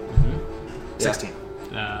 19, 16.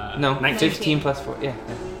 No, 19. 15 plus 4. Yeah.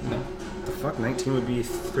 No. The fuck, 19 would be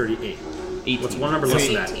 38. 18. What's one number less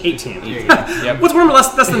than that? 18. There you go. Yep. What's one number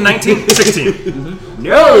less than 19? 16.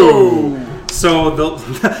 No! So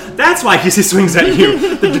that's why he swings at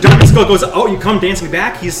you. The darkness skull goes, oh, you come dancing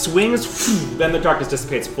back, he swings, then the darkness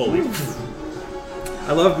dissipates fully.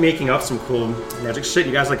 I love making up some cool magic shit.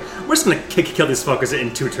 You guys are like, we're just gonna kill these fuckers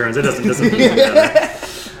in 2 turns. It doesn't matter. To be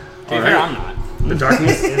fair, I'm not. The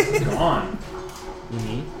darkness is gone.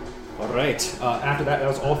 All right. After that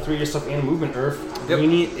was all 3 of your stuff and movement. Earth. Yep.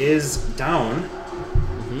 Greenie is down.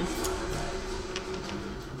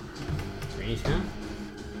 Greenies down.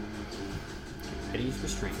 Eddie's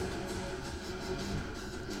restrained.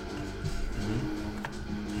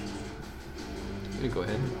 I'm gonna go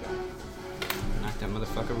ahead and knock that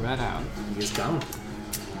motherfucker right out. He is down.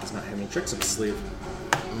 Does not have any tricks up his sleeve.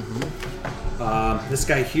 This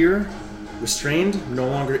guy here, restrained, no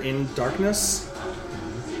longer in darkness.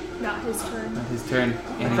 Not his turn. His turn.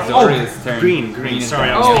 And it's already his turn. Green. is Sorry,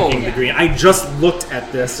 I down. was thinking the green. I just looked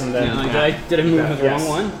at this and then... Did I move the Yes. wrong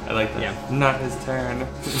one? I like that. Yeah. Not his turn.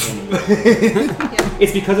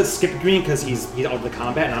 It's because it skipped green because he's out of the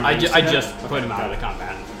combat. And I just put him out of the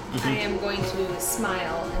combat. I am going to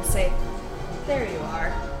smile and say, there you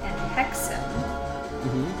are, and hex him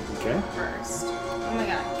Okay. first. Oh my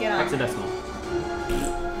god, get on. Hexadecimal.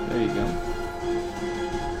 There you go.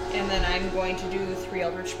 And then I'm going to do 3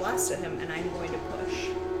 Eldritch Blast at him, and I'm going to push.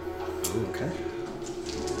 Ooh, okay.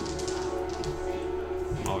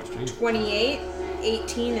 All restrained. 28,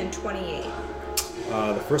 18, and 28.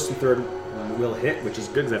 The first and third will hit, which is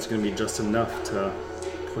good because that's going to be just enough to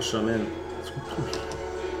push them in.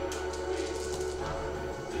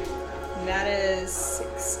 And that is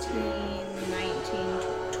 16,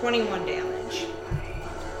 19, 21 damage.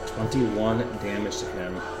 21 damage to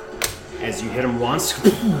him. As you hit him once,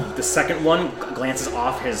 the second one glances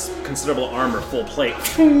off his considerable armor, full plate.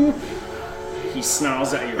 He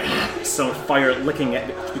snarls at you, some fire licking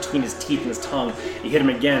at between his teeth and his tongue. You hit him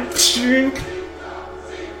again.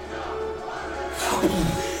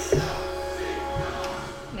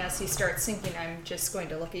 And as he starts sinking, I'm just going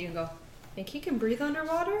to look at you and go, think he can breathe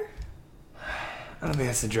underwater? I don't think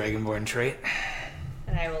that's a Dragonborn trait.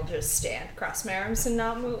 And I will just stand, cross my arms, and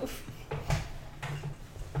not move.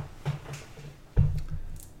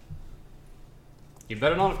 You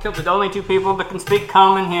better not have killed the only 2 people that can speak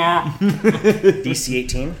common here. DC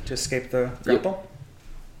 18 to escape the grapple.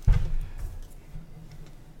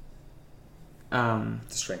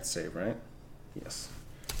 It's a strength save, right? Yes.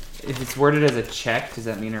 If it's worded as a check, does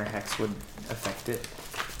that mean our hex would affect it?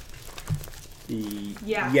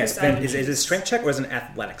 Yeah. Yes. 'cause Then I- is it a strength check or is it an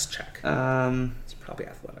athletics check? It It's probably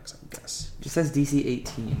athletics, I guess. just says DC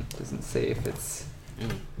 18. It doesn't say if it's...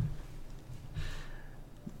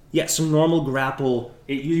 Yeah, so normal grapple.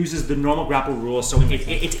 It uses the normal grapple rule, so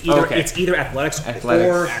it's either athletics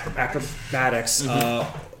or acrobatics.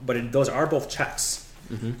 But those are both checks.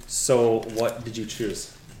 So what did you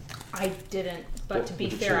choose? I didn't, but What to be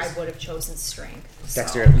would you fair, choose? I would have chosen strength. so-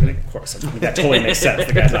 Dexterity, of course. That totally makes sense.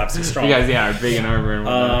 The guy's obviously strong. You guys, are big in armor and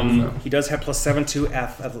whatnot. He does have +7 to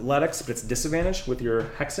athletics, but it's disadvantage with your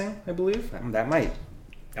hexing, I believe.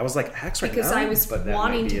 That was like hex right Because now. I was but that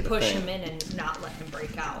wanting might be to the push thing. him in and not let him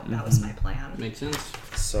break out. That was my plan. Makes sense.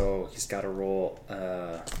 So he's got to roll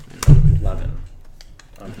 11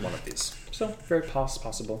 on one of these. So very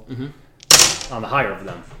possible. On the higher of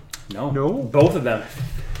them. No. Both of them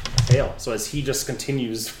fail. So as he just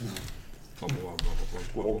continues,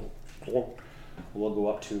 we'll go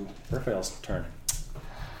up to Raphael's turn.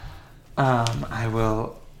 I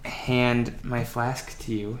will hand my flask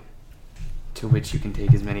to you, to which you can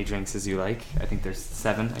take as many drinks as you like. I think there's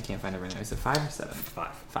 7. I can't find it right now. Is it 5 or 7?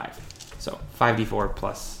 5. So 5d4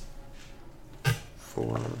 plus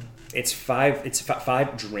 4. It's 5. It's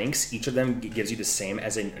 5 drinks. Each of them gives you the same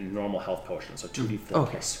as a normal health potion. So 2d4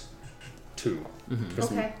 Okay. plus 2. Okay.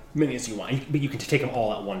 As many as you want. But you can take them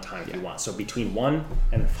all at one time if you want. So between 1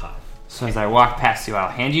 and 5. So as I walk past you, I'll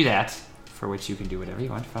hand you that, for which you can do whatever you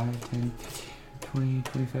want. 5, 10, 20,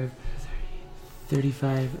 25, 30,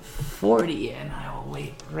 35, 40, and I will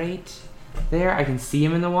wait right there. I can see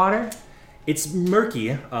him in the water. It's murky.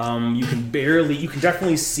 You can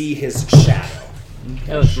definitely see his shadow.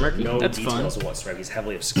 Oh, it's murky. No That's details fun. whatsoever. He's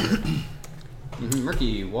heavily obscured.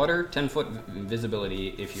 Murky water, 10-foot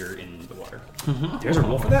visibility if you're in the water. There's a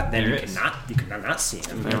rule for that. Then There you is. cannot not see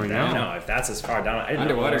him. There we go. No, if that's as far down, I didn't know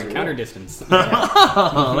Underwater there was a encounter rule. distance. Oh,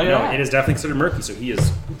 look at No, that. it is definitely considered murky, so he is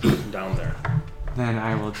down there. Then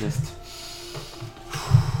I will just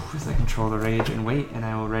as I control the rage and wait, and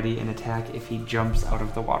I will ready an attack if he jumps out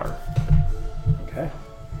of the water. Okay.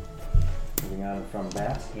 Moving on from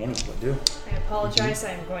that, Annie, what do? I apologize.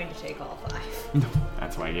 I am going to take all 5.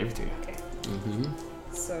 That's why I gave it to you. Okay. Mm-hmm.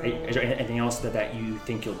 So Is there anything else that you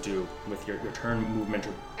think you'll do with your turn, movement,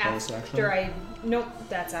 or bonus action? nope,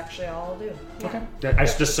 that's actually all I'll do. Yeah. Okay.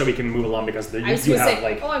 Just so we can move along because I was you gonna have say,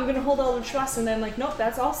 like I'm gonna hold Elder Trust, and then nope,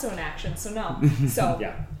 that's also an action. So no. So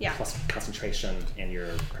yeah plus concentration, and you're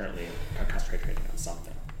currently concentrating on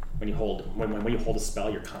something. When you hold a spell,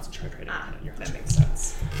 you're concentrating on it. That makes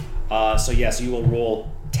sense. So you will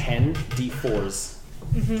roll 10 d4s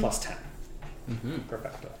plus 10.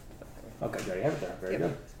 Perfect. Okay, you already have it there. Very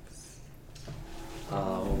good.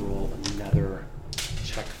 We'll roll another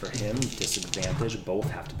check for him. Disadvantage.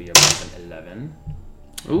 Both have to be above an 11.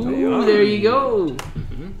 Ooh, there you go.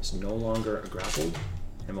 It's no longer grappled,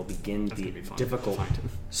 and we'll begin the difficult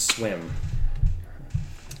swim.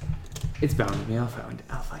 It's bound to me. I'll find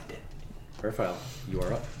it. Raphael, you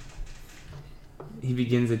are up. He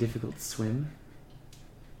begins a difficult swim.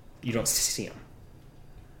 You don't see him.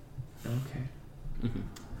 Okay.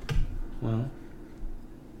 Well,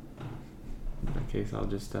 in that case, I'll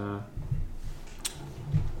just,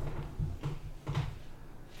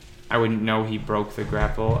 I wouldn't know he broke the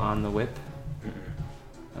grapple on the whip.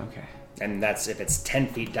 Okay. And that's if it's 10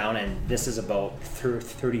 feet down, and this is about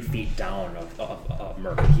 30 feet down of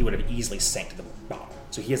Merc. He would have easily sank to the bottom.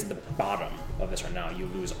 So he is at the bottom of this right now. You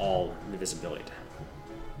lose all the visibility to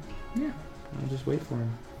him. Yeah. I'll just wait for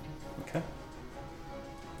him. Okay.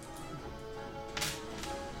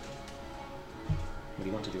 What do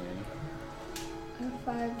you want to do, Annie?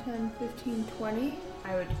 5, 10, 15, 20.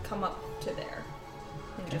 I would come up to there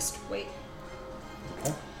and just wait.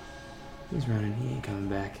 Okay. He's running. He ain't coming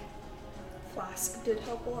back. Flask did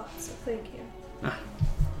help a lot, so thank you.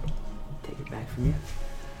 Take it back from you.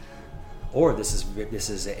 Or this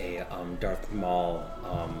is a Darth Maul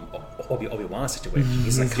Obi-Wan situation.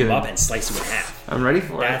 He's gonna come up and slice you in half. I'm ready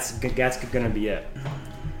for That's gonna be it.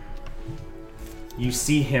 You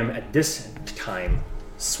see him at this time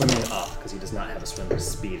swimming up because he does not have a swimmer's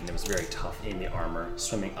speed, and it was very tough in the armor.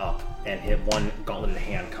 Swimming up, and one gauntleted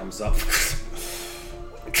hand comes up,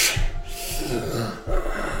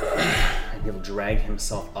 and he'll drag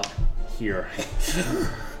himself up here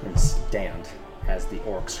and stand as the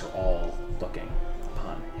orcs are all looking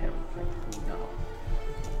upon him. Like, no.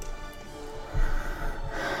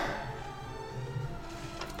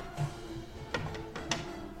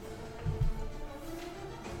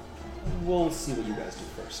 We'll see what you guys do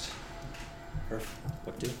first.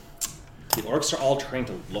 What do? The orcs are all trying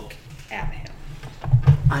to look at him.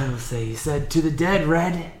 I will say, he said, to the dead,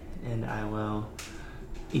 Red. And I will.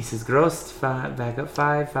 He says, Grost, back up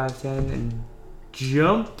 5, 5, 10, and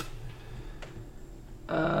jump.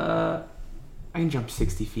 I can jump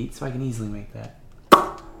 60 feet, so I can easily make that.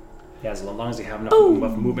 Yeah, as long as you have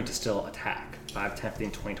enough movement to still attack. 5, 10,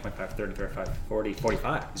 15, 20, 25, 30, 35, 40,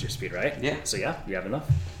 45 is your speed, right? Yeah. So yeah, you have enough.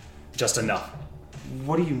 Just enough.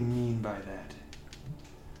 What do you mean by that?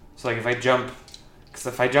 So, like, if I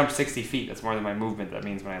jump 60 feet, that's more than my movement. That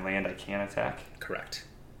means when I land, I can't attack. Correct.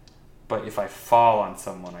 But if I fall on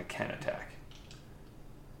someone, I can attack.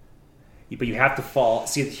 But you have to fall.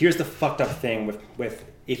 See, here's the fucked up thing with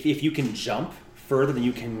if you can jump further than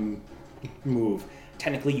you can move,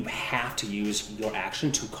 technically you have to use your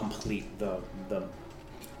action to complete the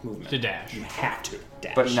movement. To dash. You have to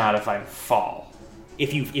dash. But not if I fall.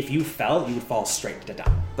 If you fell, you would fall straight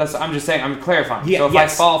down. I'm just saying, I'm clarifying. Yeah, so if I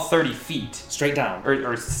fall 30 feet, Straight down.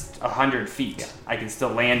 or 100 feet, I can still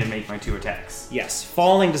land and make my 2 attacks. Yes,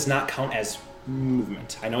 falling does not count as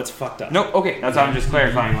movement. I know it's fucked up. No, okay, that's how I'm just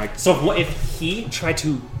clarifying. Like, So if he tried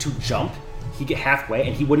to jump, he'd get halfway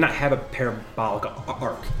and he would not have a parabolic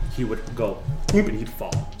arc. He would go boop and he'd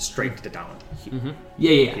fall straight to down.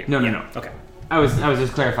 yeah. No. Okay. I was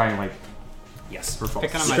just clarifying. Like, Yes. for fall.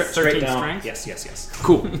 Picking on my Straight 13 down. strength. Yes.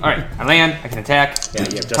 Cool. All right, I land. I can attack. Yeah,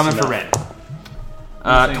 you have just Coming for enough. Red.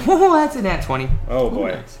 Oh, that's a nat 20. Oh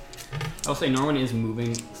boy. Nice. I'll say Norman is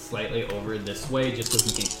moving slightly over this way just so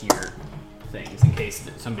he can hear things in case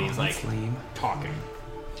somebody's That's lame. talking.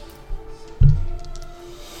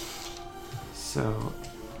 So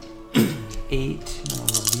 8. No,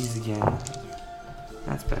 these again.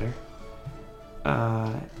 That's better.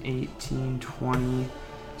 18, 20.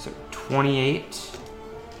 So 28,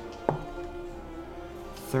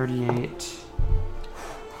 38,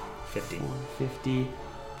 50. 50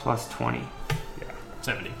 plus 20. Yeah.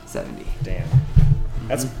 70. 70. Damn.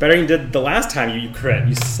 That's better than you did the last time you crit.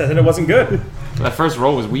 You said that it wasn't good. That first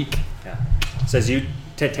roll was weak. Yeah. Says you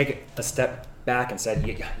take a step back and said,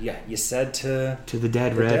 you said to the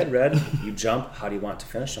dead the red. dead red. You jump. How do you want to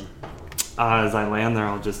finish him? As I land there,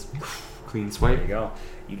 I'll just clean swipe. There you go.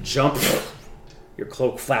 You jump. Your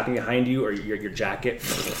cloak flapping behind you, or your jacket.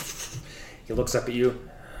 He looks up at you,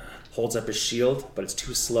 holds up his shield, but it's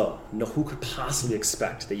too slow. No, who could possibly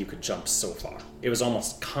expect that you could jump so far? It was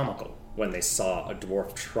almost comical when they saw a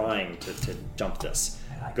dwarf trying to jump this.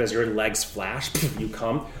 Because your legs flash, you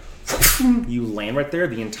come, you land right there,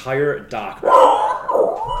 the entire dock.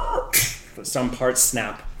 Some parts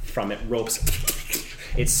snap from it, ropes.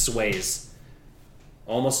 It sways.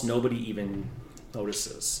 Almost nobody even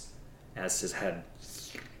notices as his head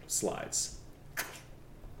slides.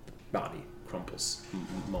 Body crumples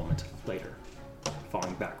a moment later,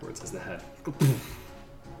 falling backwards as the head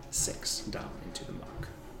sinks down into the muck.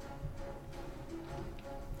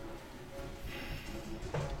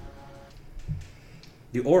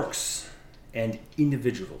 The orcs and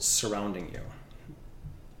individuals surrounding you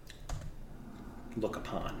look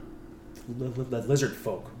upon. The lizard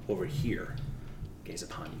folk over here gaze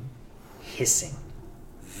upon you, hissing,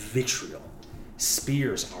 vitriol.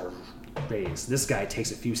 Spears are raised. This guy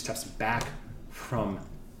takes a few steps back from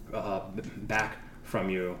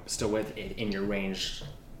you, still with it in your range,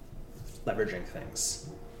 leveraging things.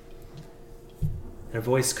 And a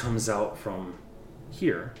voice comes out from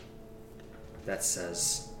here that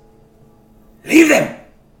says, "Leave them!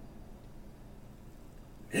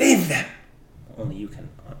 Leave them!" Only you can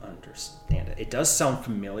understand it. It does sound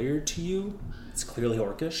familiar to you. It's clearly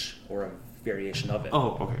Orcish, or a variation of it.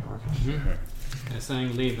 Oh, okay. They're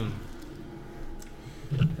saying leave him.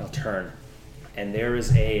 I'll turn, and there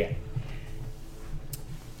is a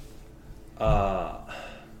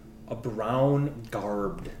brown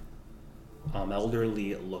garbed,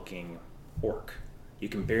 elderly-looking orc. You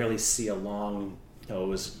can barely see a long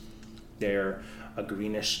nose there, a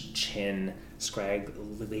greenish chin,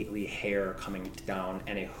 scraggly hair coming down,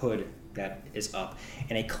 and a hood that is up,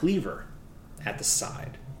 and a cleaver at the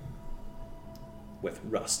side with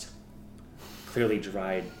rust. Clearly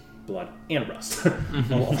dried blood and rust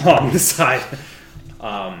along the side.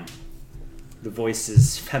 The voice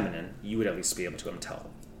is feminine. You would at least be able to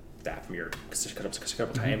tell that from your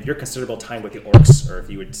considerable time. Your considerable time with the orcs, or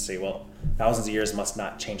if you would say, well, thousands of years must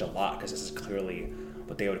not change a lot, because this is clearly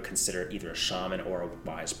what they would consider either a shaman or a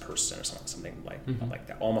wise person or something like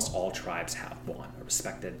that. Almost all tribes have one, a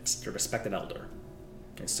respected elder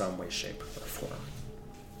in some way, shape, or form.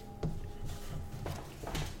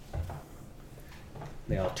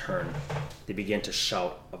 They all turn. They begin to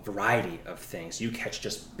shout a variety of things. You catch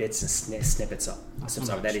just bits and snippets of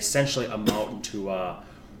that essentially amount to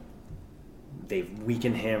they've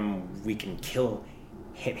weakened him. We can kill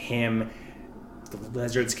him. The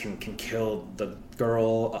lizards can kill the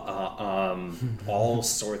girl. All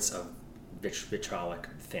sorts of vitriolic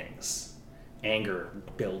things. Anger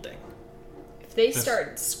building. If they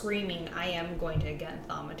start screaming, I am going to again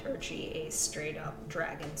thaumaturgy a straight up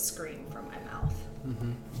dragon scream from my mouth.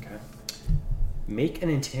 Okay. Make an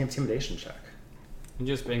intimidation check. And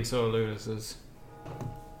just being sore losers.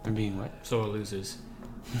 I'm being what? Sore losers.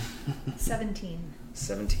 17.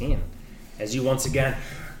 17. As you once again,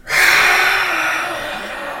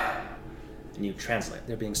 and you translate,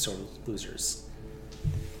 they're being sore losers.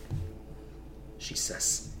 She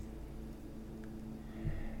says,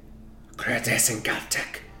 Kratos and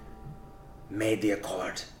Galtek made the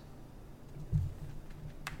accord.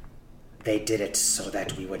 They did it so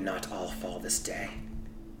that we would not all fall this day.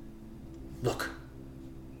 Look.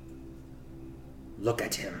 Look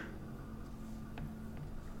at him.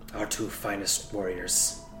 Our two finest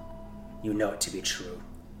warriors. You know it to be true.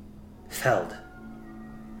 Felled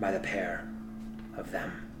by the pair of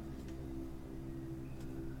them.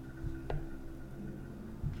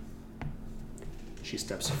 She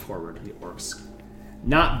steps forward, the orcs.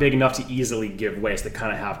 Not big enough to easily give way, so they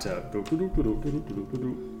kind of have to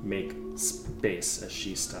make space as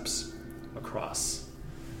she steps across.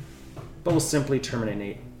 But we'll simply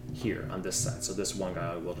terminate here on this side. So this one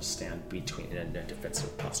guy will just stand between in a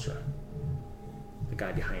defensive posture. The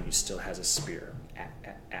guy behind you still has a spear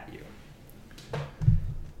at you.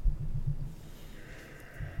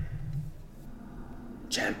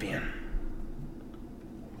 Champion.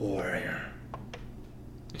 Warrior.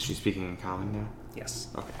 Is she speaking in common now? Yes.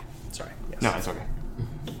 Okay. Sorry. Yes. No, it's okay.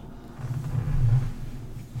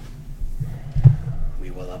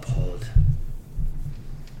 We will uphold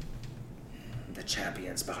the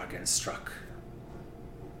champion's bargain struck.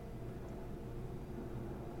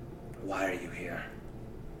 Why are you here?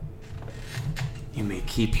 You may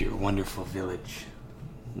keep your wonderful village.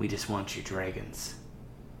 We just want your dragons.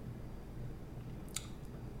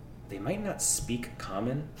 They might not speak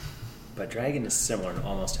common, but dragon is similar in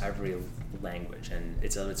almost every language, and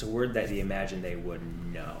it's a word that they imagine they would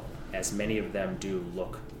know, as many of them do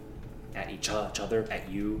look at each other, at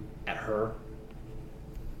you, at her,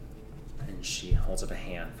 and she holds up a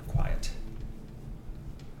hand for quiet.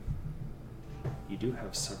 You do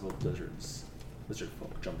have several lizard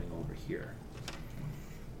folk jumping over here.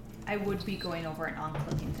 I would be going over and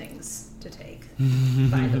unclicking things to take,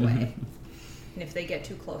 by the way. And if they get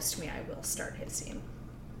too close to me, I will start hissing.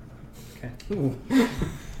 Okay. Ooh.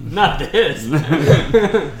 Not this.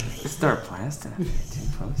 Start blasting if you're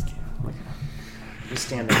too close to you. Look at them. You're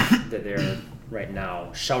standing there right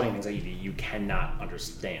now, shouting things that you cannot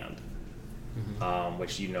understand,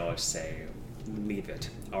 which you know say, leave it,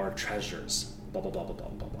 our treasures, blah, blah, blah, blah, blah,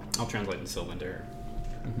 blah, blah. I'll translate in Sylvan to her.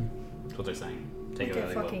 That's what they're saying. Take Like it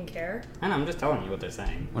I out fucking care. I know, I'm just telling you what they're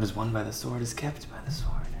saying. What is won by the sword is kept by the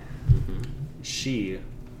sword. She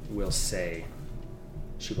will say,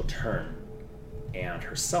 she will turn, and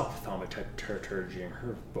herself thaumaturgy in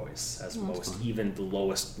her voice, as most, fine. even the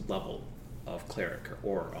lowest level of cleric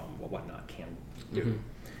or whatnot can do,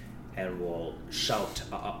 and will shout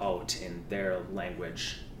out in their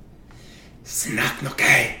language,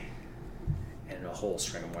 Snaknoke! And a whole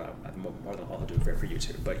string of more than I'll do for you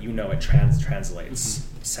two, but you know it translates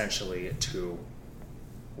essentially to,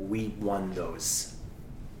 we won those,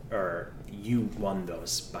 or you won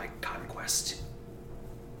those by conquest.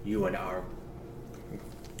 You and our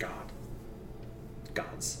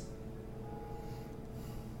gods.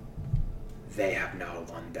 They have now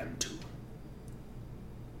won them too.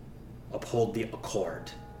 Uphold the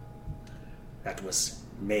accord that was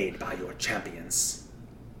made by your champions,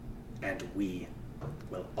 and we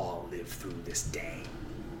will all live through this day.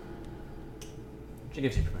 She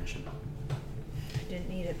gives you permission. I didn't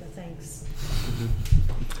need it, but thanks.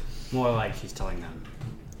 More like she's telling them.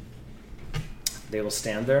 They will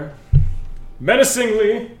stand there,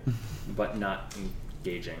 menacingly, but not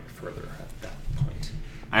engaging further at that point.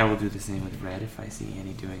 I will do the same with Red if I see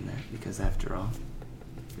Annie doing that, because after all,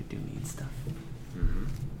 we do need stuff.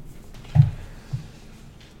 A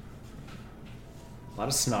lot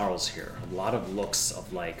of snarls here, a lot of looks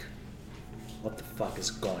of like, what the fuck is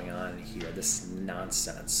going on here? This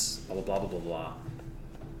nonsense, blah, blah, blah, blah, blah, blah.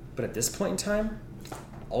 But at this point in time,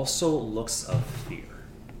 also looks of fear.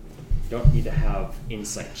 You don't need to have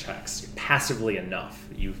insight checks. Passively enough,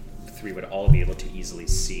 you three would all be able to easily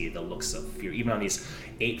see the looks of fear. Even on these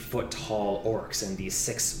 8-foot tall orcs and these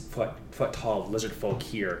 6-foot tall lizard folk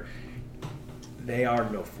here, they are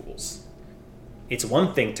no fools. It's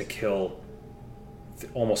one thing to kill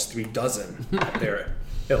almost 3 dozen of their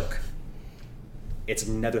ilk. It's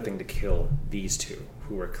another thing to kill these two,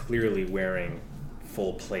 who are clearly wearing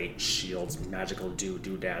full plate shields, magical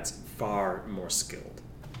doodads, far more skilled.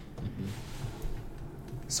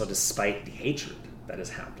 So despite the hatred that is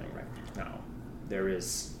happening right now, there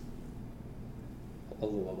is a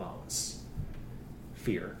little allowance,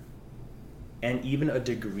 fear, and even a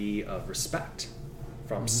degree of respect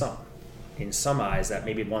from some. In some eyes, that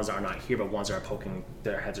maybe ones that are not here, but ones that are poking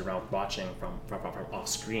their heads around watching from off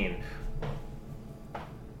screen,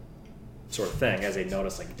 sort of thing, as they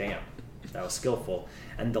notice, like, damn, that was skillful.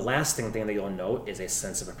 And the last thing that you'll note is a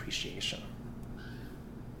sense of appreciation,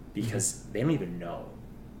 because they don't even know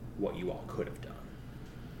what you all could have done.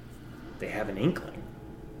 They have an inkling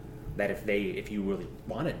that if you really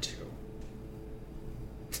wanted to,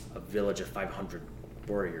 a village of 500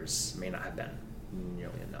 warriors may not have been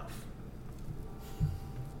nearly enough.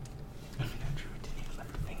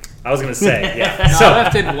 I was gonna say, yeah. No, So I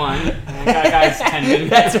lifted one. And that guy's tendon.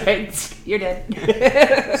 That's right. You're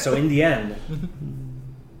dead. So in the end,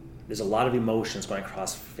 there's a lot of emotions going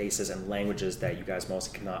across faces and languages that you guys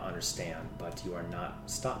most cannot understand, but you are not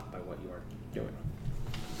stopped by what you are doing.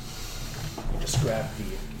 You just grab the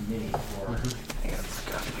mini for I gotta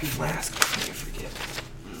grab my flask before I forget.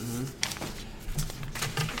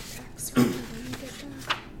 Packs whenever you get that.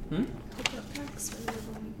 Pick up packs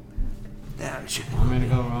whenever want me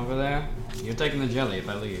to go over there? You're taking the jelly if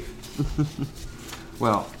I leave.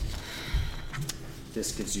 Well,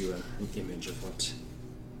 This gives you an image of what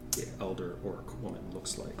the elder orc woman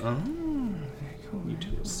looks like. oh, very cool. You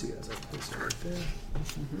two will see it as I place it right there.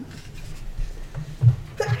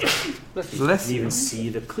 Let's You even see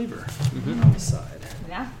the cleaver on the side.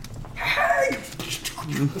 Yeah.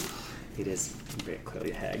 It is very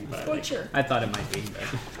clearly a hag, but Butcher. I thought it might be, but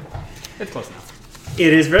it's close enough.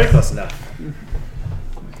 it is very close enough.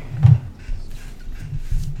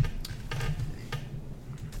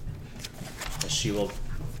 She will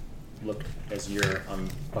look as you're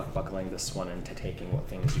buckling this one into taking what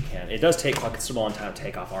things you can. It does take quite a considerable amount of time to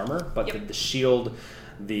take off armor, but Yep. the shield,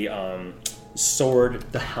 the sword,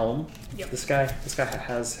 the helm. Yep. This guy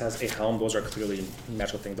has a helm. Those are clearly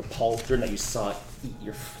magical things. The pauldron that you saw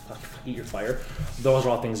eat your fire. Those are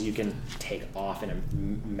all things you can take off in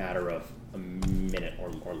a matter of a minute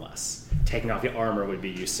or less. Taking off the armor would be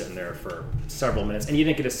you sitting there for several minutes, and you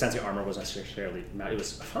didn't get a sense the armor was necessarily. It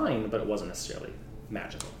was fine, but it wasn't necessarily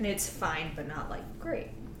magical. And it's fine, but not like great.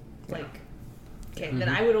 Like, okay, then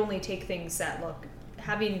I would only take things that look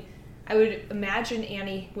I would imagine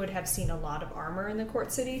Annie would have seen a lot of armor in the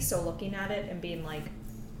court city, so looking at it and being like,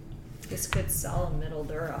 this could sell a middle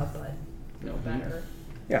dura, but no better.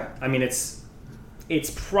 Yeah, I mean it's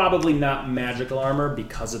probably not magical armor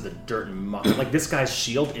because of the dirt and muck. Like this guy's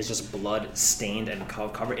shield is just blood stained and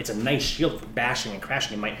covered. It's a nice shield for bashing and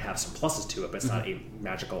crashing. It might have some pluses to it, but it's not a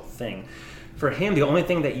magical thing. For him, the only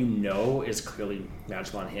thing that you know is clearly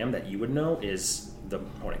magical on him that you would know is the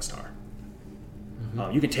Morning Star.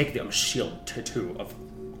 You can take the shield too,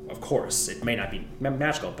 of course. It may not be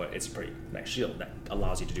magical, but it's a pretty nice shield that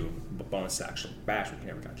allows you to do a bonus action bash, which you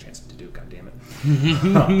never got a chance to do, God damn it.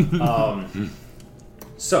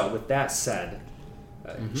 So, with that said,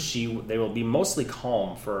 they will be mostly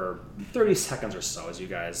calm for 30 seconds or so as you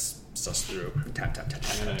guys suss through. Tap, tap, tap,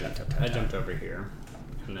 tap, tap, tap, tap, tap. I jumped over here,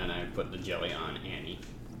 and then I put the jelly on Annie.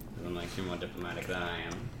 And I'm like, you're more diplomatic than I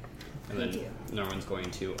am. And Thank then you. Norman's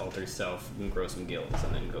going to alter self and grow some gills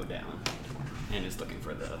and then go down. And is looking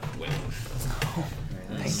for the wave.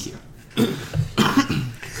 Thank you.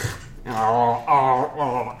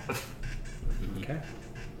 Okay.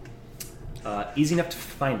 Easy enough to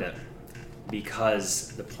find it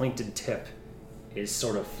because the pointed tip is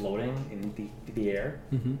sort of floating in the air,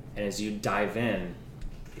 and as you dive in,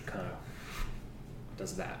 it kind of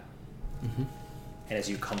does that. And as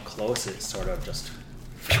you come close, it sort of just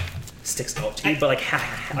sticks out to you, but like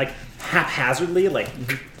haphazardly, like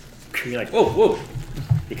you're like whoa.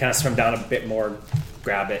 You kind of swim down a bit more,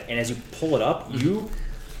 grab it, and as you pull it up, I don't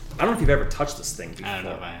know if you've ever touched this thing before. I don't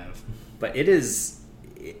know if I have. But it is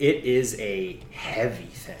a heavy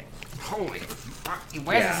thing. Holy fuck, he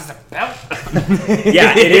wears Yeah. this as a belt?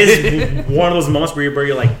 Yeah, it is one of those moments where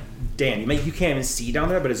you're like, damn, you can't even see down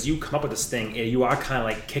there, but as you come up with this thing, you are kind of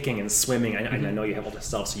like kicking and swimming. I know you have all this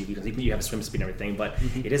stuff, so you have a swim speed and everything, but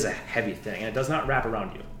it is a heavy thing, and it does not wrap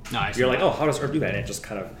around you. No, I see You're like, that. oh, how does Earth do that? And it just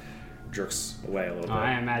kind of jerks away a little bit.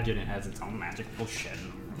 I imagine it has its own magical shit.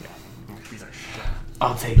 Piece of shit.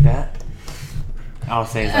 I'll take that. I'll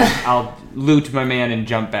say that. I'll loot my man and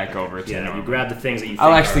jump back over to Yeah, Norman. you grab the things that you think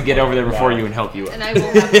I'll actually are get over there before water. you and help you up. And I will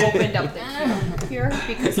have opened up the cube here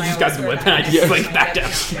because I just got the always whip wear and I that just next flick to back my down.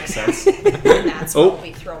 desk. Makes sense. And that's Oh.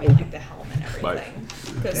 probably throwing like the helm and everything.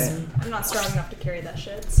 Because I'm not strong enough to carry that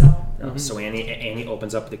shit, so. So Annie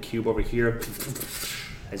opens up the cube over here.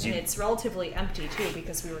 As you And it's relatively empty too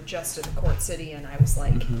because we were just in the court city and I was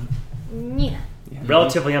like, yeah.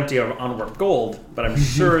 relatively empty of unworked gold, but I'm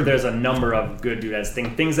sure there's a number of good dudes,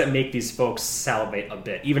 things that make these folks salivate a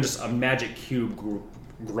bit. Even just a magic cube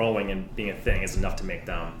growing and being a thing is enough to make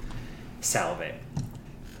them salivate.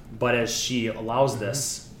 But as she allows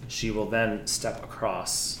this, she will then step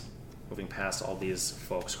across, moving past all these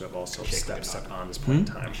folks who have also Shake like a stepped dog. on this point in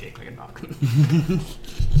time. I shake like a dog.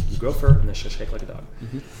 You go for it, and then she'll shake like a dog.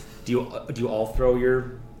 Do you all throw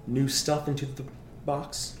your new stuff into the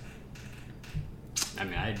box? I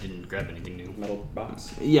mean, I didn't grab anything new. Metal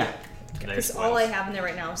box? Yeah. Because all I have in there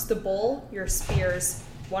right now is the bowl, your spears,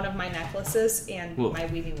 one of my necklaces, and Whoa. my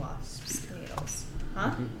weaving wasps needles.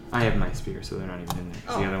 Huh? I have my spear, so they're not even in there.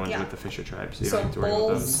 It's the Oh, other ones yeah. with the Fisher tribe, so you So don't have to worry about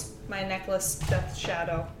those. bowls, my necklace, death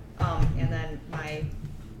shadow, and then my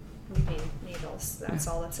weaving needles. That's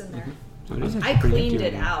all that's in there. So it is I actually pretty cleaned empty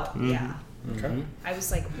it right now. out. Yeah. Okay. I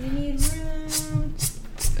was like, we need room.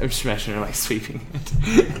 I'm smashing it like sweeping it.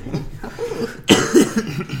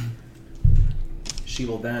 She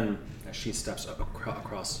will then, as she steps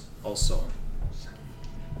across, also.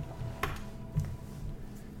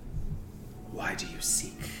 Why do you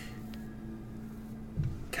seek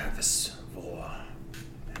Canvas for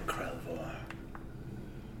Krelvor,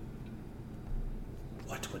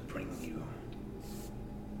 what would bring you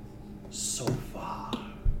so far?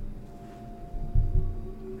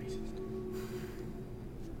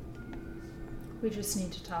 We just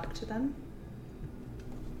need to talk to them.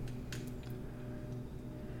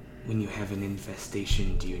 When you have an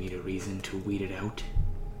infestation, do you need a reason to weed it out?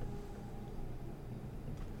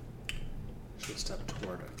 She'll step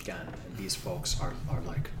toward again, and these folks are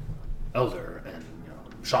like elder and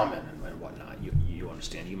shaman and whatnot. You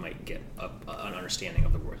understand. You might get an understanding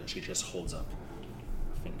of the words, and she just holds up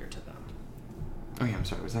a finger to them. Oh yeah, I'm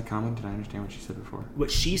sorry. Was that common? Did I understand what she said before?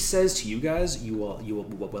 What she says to you guys, you will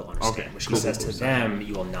understand. Okay, What she cool. says to them,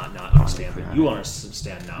 you will not understand. But you will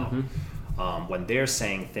understand now. Mm-hmm. When they're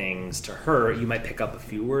saying things to her, you might pick up a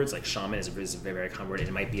few words. Like shaman is a very, very common word.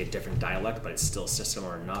 It might be a different dialect, but it's still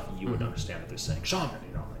similar enough. You would understand what they're saying. Shaman,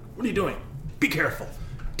 like, what are you doing? Be careful.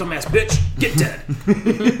 Dumbass bitch, get dead.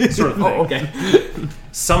 Sort of thing. Oh, okay.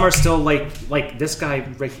 Some are still like this guy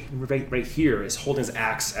right here is holding his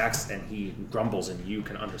axe, and he grumbles, and you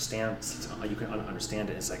can understand. You can understand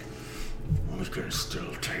it. It's like, we can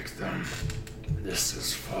still take them. This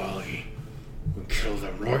is folly. We kill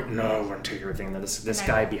them right now and take everything. This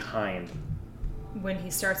guy behind. When he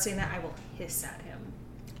starts saying that, I will hiss at him.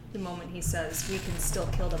 The moment he says, we can still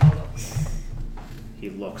kill them, I'll go. He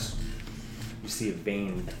looks. You see a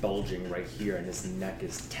vein bulging right here, and his neck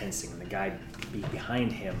is tensing. And the guy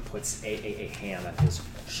behind him puts a hand on his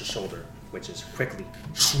shoulder, which is quickly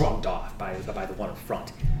shrugged off by the one in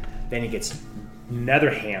front. Then he gets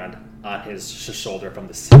another hand on his shoulder from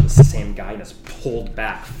the same guy, and is pulled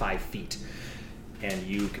back 5 feet. And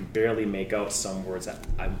you can barely make out some words.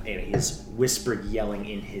 And he's whispered, yelling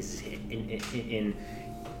in his in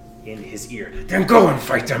his ear. Then go and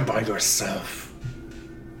fight them by yourself.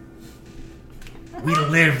 We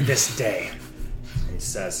live this day. And he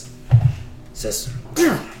says,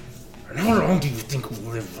 and how long do you think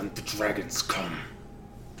we'll live when the dragons come?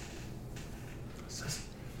 Says,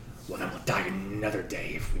 well, then we'll die another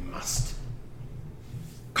day if we must.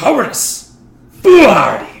 Cowardice!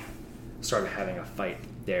 Foolhardy! Started having a fight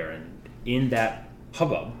there, and in that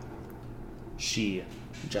hubbub, she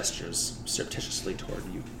gestures surreptitiously toward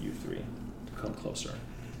you three to come closer.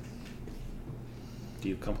 Do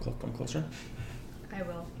you come closer? I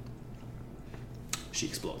will. She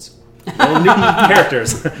explodes. No new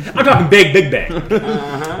characters. I'm talking big bang.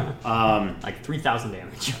 Like 3,000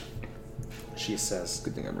 damage. She says,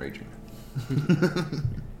 Good thing I'm raging.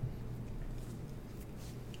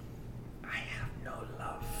 I have no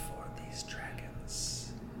love for these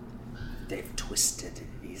dragons. They've twisted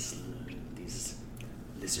these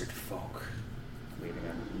lizard folk. Waving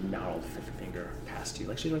a gnarled finger past you,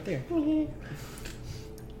 like she's right there.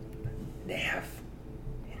 They have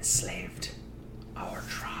enslaved our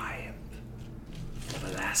tribe for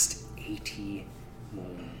the last 80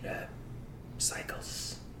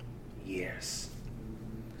 cycles, years.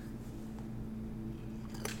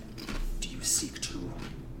 Do you seek to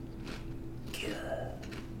kill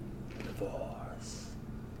the boars?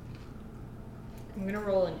 I'm going to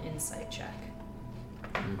roll an insight check.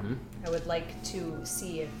 Mm-hmm. I would like to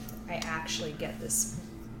see if I actually get this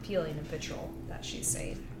feeling of vitriol that she's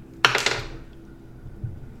saying.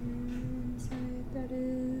 Insight, that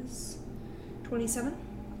is 27.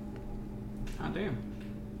 Oh, damn.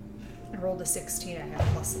 I rolled a 16. I have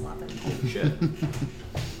plus 11. Shit.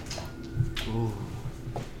 Ooh.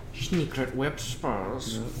 Secret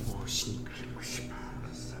whispers. Oh, secret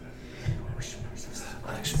whispers.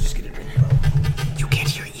 Actually, just get it in. You can't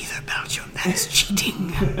hear either, Belgium. That's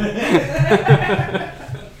cheating.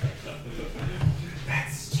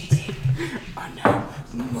 That's cheating. Oh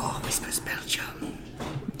no. More whispers, Belgium.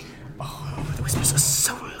 Oh, the whispers are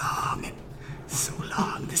so long. So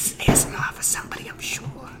long. This is ASMR for somebody, I'm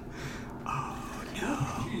sure. Oh no.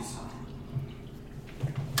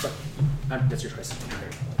 But that's your choice, of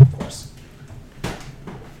course.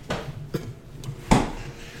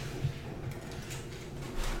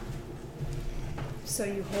 So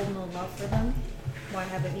you hold no love for them? Why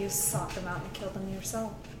haven't you sought them out and killed them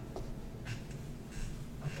yourself?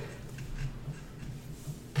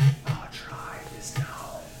 Our tribe is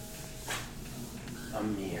now a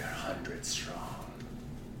mere 100 strong.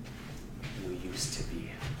 We used to be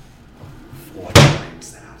 4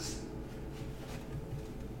 times that.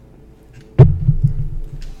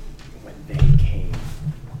 When they came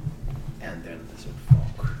and their lizard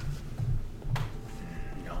folk,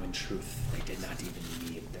 no, in truth, they did not even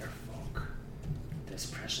need their folk. There's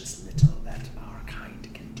precious little that our kind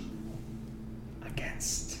can do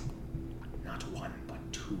against not 1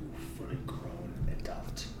 but 2 fully grown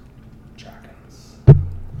adult dragons.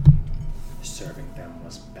 serving them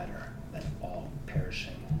was better than all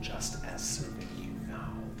perishing, just as serving you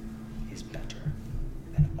now is better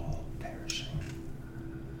than all perishing.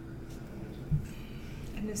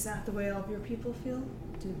 And is that the way all of your people feel?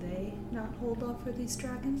 Do they not hold love for these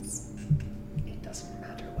dragons? It doesn't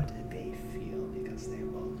matter what they feel, because they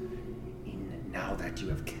will, now that you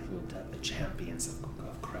have killed the champions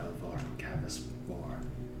of GraveWalkers and GraveWalkers,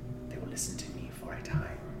 they will listen to me for a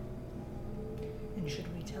time. And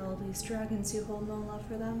should we tell these dragons you hold no love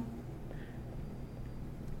for them?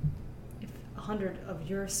 If 100 of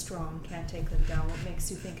your strong can't take them down, what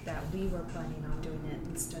makes you think that we were planning on doing it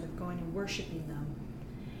instead of going and worshipping them?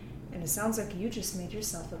 And it sounds like you just made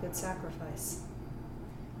yourself a good sacrifice.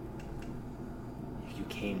 If you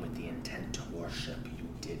came with the intent to worship, you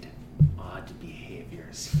did odd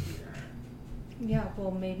behaviors here. Yeah,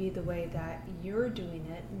 well, maybe the way that you're doing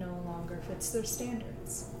it no longer fits their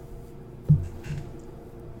standards.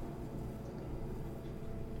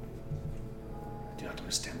 I do not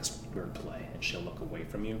understand this wordplay, and she'll look away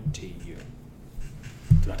from you to you.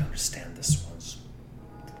 Do not understand this one's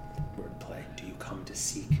wordplay. Do you come to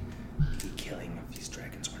seek the killing of these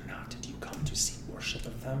dragons or not? Do you come to seek worship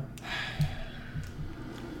of them?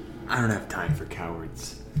 I don't have time for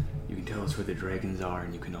cowards. You can tell us where the dragons are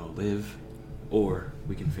and you can all live, or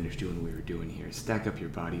we can finish doing what we were doing here. Stack up your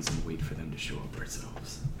bodies and wait for them to show up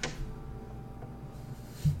ourselves.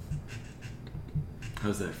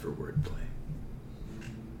 How's that for wordplay?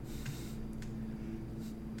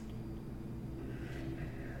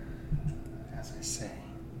 As I say,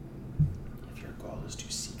 if your goal is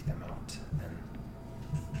to seek them out, then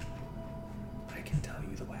I can tell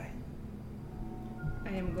you the way.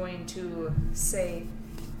 I am going to say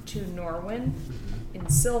to Norwin in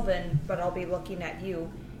Sylvan, but I'll be looking at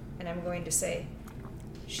you, and I'm going to say,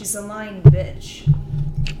 she's a lying bitch.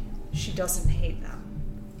 She doesn't hate them.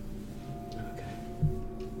 Okay.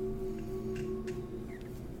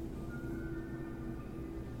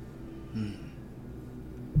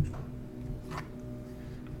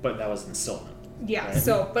 But that was in Sylvan. Yeah, right?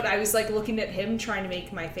 so, but I was like looking at him, trying to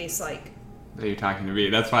make my face like, Are you talking to me?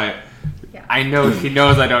 That's why yeah. I know she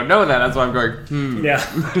knows I don't know that. That's why I'm going, Yeah.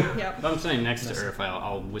 Yep. If I'm standing next to Earth,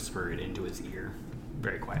 I'll whisper it into his ear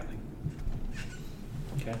very quietly.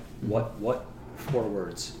 Okay. What 4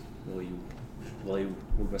 words will you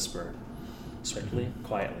whisper swiftly,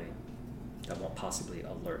 quietly, that won't possibly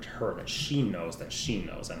alert her that she knows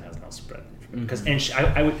and has not spread? Because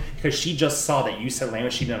because she just saw that you said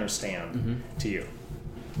language she didn't understand to you.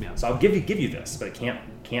 Yeah. So I'll give you this, but it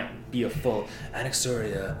can't be a full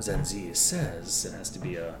Anaxoria Zenzi says. It has to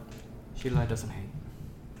be a Sheila doesn't hate.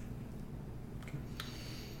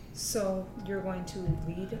 So you're going to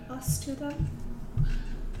lead us to them?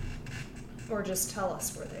 Or just tell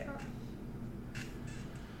us where they are?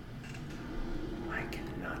 I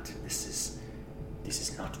cannot. This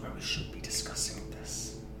is not where we should be discussing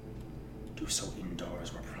this. Do so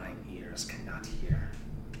indoors where prying ears cannot hear.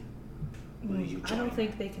 Will you I join? don't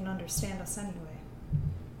think they can understand us anyway.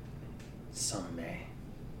 Some may.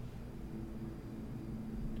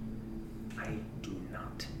 I do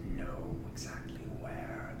not know exactly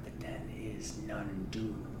where the den is. None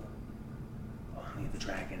do. Only the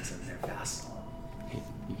dragons and their vassal. Hey,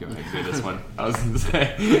 you go ahead and do this one. I was going to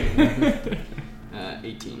say.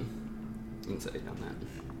 18 insight on that.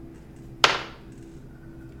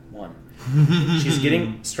 1. She's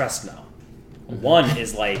getting stressed now. 1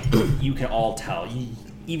 is like, you can all tell.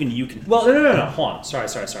 Even you can... Well, no. Hold on. Sorry.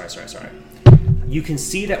 You can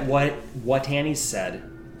see that what Annie said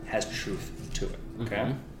has truth to it, okay?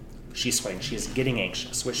 Mm-hmm. She's sweating. She is getting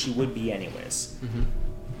anxious, which she would be anyways. Mm-hmm.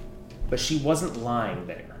 But she wasn't lying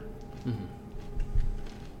there. Mm-hmm.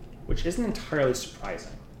 Which isn't entirely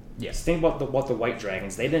surprising. Yes. Think about what the white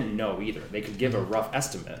dragons, they didn't know either. They could give a rough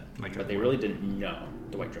estimate, but they really didn't know.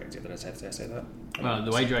 The white dragons, did I say that?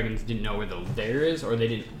 The white dragons didn't know where the lair is, or they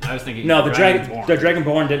didn't. I was thinking. No, the Dragonborn.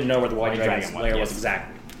 Dragonborn didn't know where the white White dragon's dragon was, lair was yes.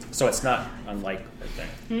 exactly. So it's not unlike a thing.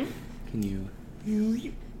 Can you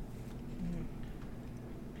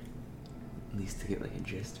at least to get like a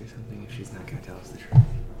gist or something if she's not going to tell us the truth?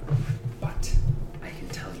 But I can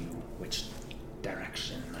tell you which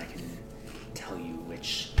direction. I can tell you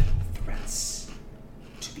which threats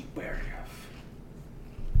to be wary of.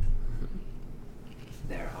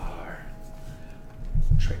 There are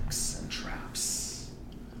tricks and traps,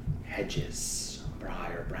 hedges,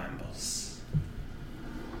 briar brambles.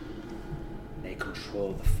 They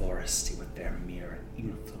control the forest with their mere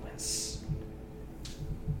influence.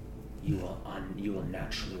 You will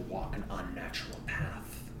naturally walk an unnatural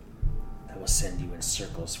path that will send you in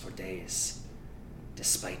circles for days,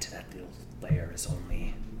 despite that the lair is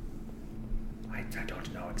only I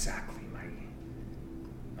don't know exactly.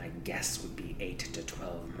 My guess would be 8 to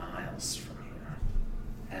 12 miles from here,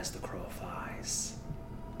 as the crow flies.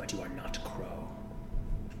 But you are not crow.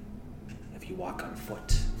 If you walk on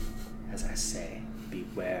foot, as I say,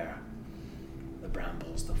 beware the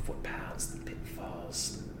brambles, the footpaths, the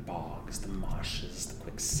pitfalls, the bogs, the marshes, the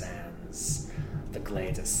quicksands, the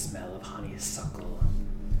glades that smell of honeysuckle.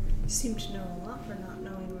 You seem to know a lot for not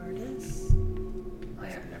knowing where it is. I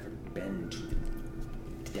have never been to the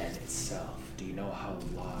den itself. Do you know how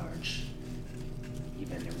large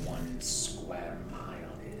even 1 square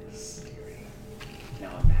mile is, dearie?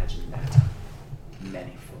 Now imagine that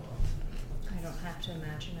manyfold. I don't have to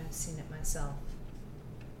imagine. I've seen it myself.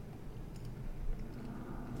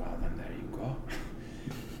 Well, then there you go.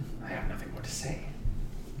 I have nothing more to say.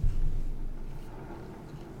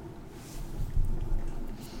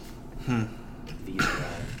 These are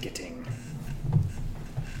all getting...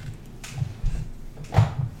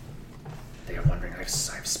 They are wondering I've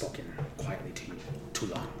spoken quietly to you too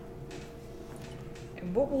long.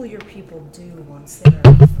 And what will your people do once they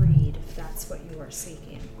are freed, if that's what you are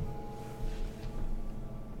seeking?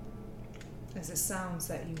 As it sounds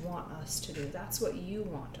that you want us to do. That's what you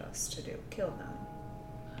want us to do. Kill them.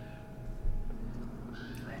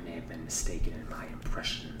 I may have been mistaken in my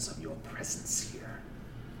impressions of your presence here.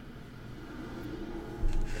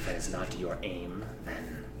 If that is not your aim,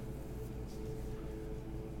 then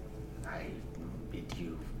I bid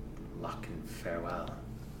you luck and farewell.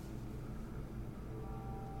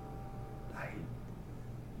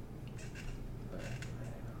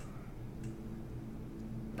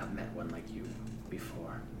 Not met one like you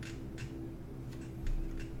before.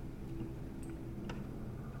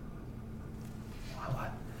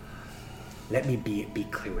 Well, let me be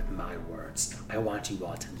clear with my words. I want you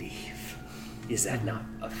all to leave. Is that not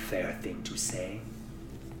a fair thing to say?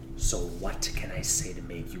 So what can I say to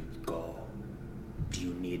make you go? Do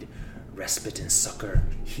you need respite and succor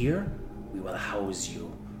here? We will house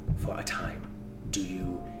you for a time. Do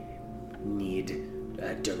you need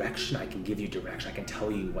direction? I can give you direction. I can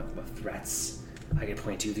tell you what threats. I can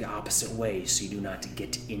point you the opposite way so you do not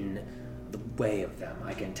get in the way of them.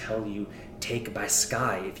 I can tell you take by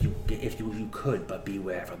sky if you could, but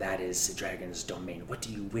beware, for that is the dragon's domain. What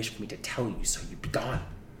do you wish for me to tell you so you be gone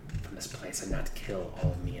from this place and not kill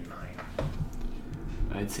all of me and mine?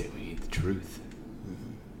 I'd say we need the truth.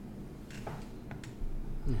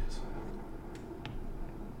 Yes.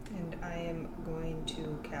 And I am going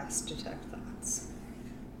to cast Detect Thoughts.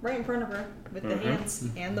 Right in front of her, with the hands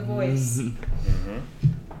and the voice.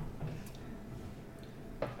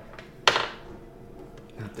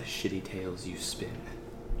 Not the shitty tales you spin.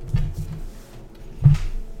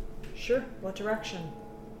 Sure. What direction?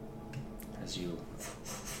 As you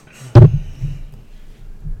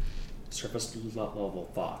surface level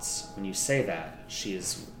thoughts. When you say that, she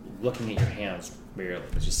is looking at your hands merely,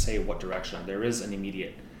 but you say what direction. There is an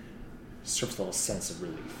immediate surface level sense of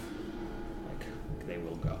relief. Like they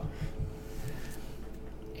will go.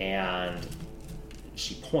 And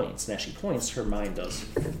she points, and as she points, her mind does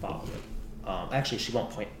follow it. Actually, she won't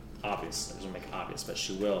point obvious, it doesn't make it obvious, but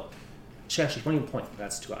she will. She won't even point,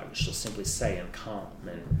 that's too obvious. She'll simply say in calm,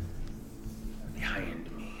 and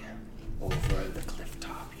behind me, over the cliff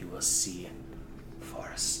top, you will see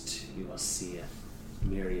forest. You will see a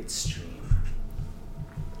myriad stream.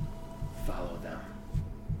 Follow them.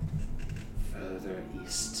 Further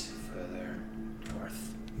east, further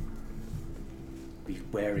north. Be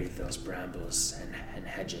wary of those brambles and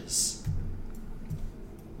hedges.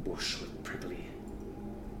 Bush with prickly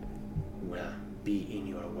will be in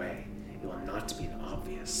your way. It will not be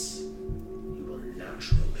obvious. You will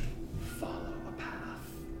naturally follow a path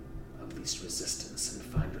of least resistance and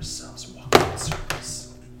find yourselves walking in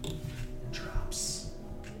circles and traps.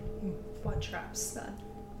 What traps, then?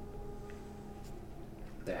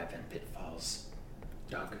 There have been pitfalls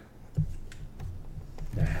dug.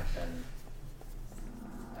 There have been,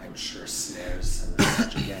 I'm sure, snares and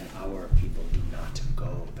such. Again, our people do not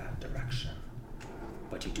go that direction.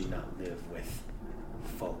 But you do not live with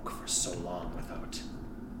folk for so long without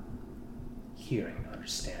hearing,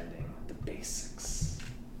 understanding the basics.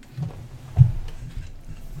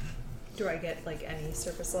 Do I get, like, any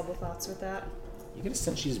surface level thoughts with that? You get a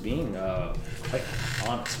sense she's being quite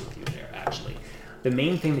honest with you there, actually. The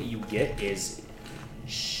main thing that you get is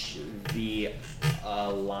the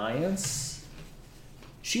alliance.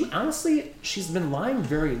 She's been lying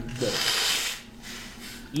very little.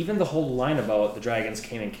 Even the whole line about the dragons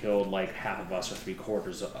came and killed like half of us or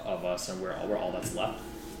 3/4 of us, and we're all that's left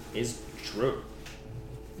is true.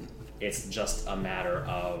 It's just a matter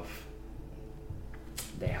of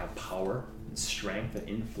they have power strength and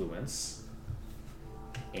influence,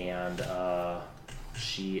 and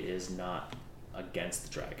she is not against the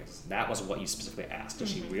dragons. That was what you specifically asked. Does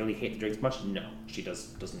she really hate the dragons much? No, she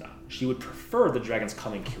does not. She would prefer the dragons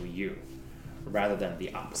come and kill you rather than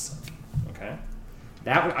the opposite. Okay?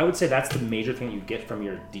 I would say that's the major thing you get from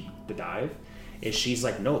your the dive, is she's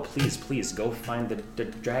like, no, please, go find the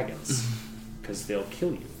dragons, because they'll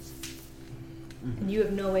kill you. And you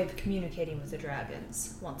have no way of communicating with the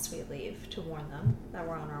dragons once we leave to warn them that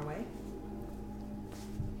we're on our way?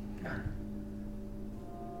 None.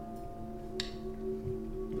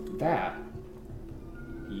 With that,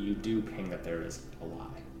 you do ping that there is a lie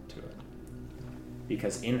to it.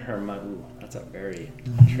 Because in her mind, ooh, that's a very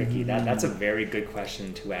tricky, that's a very good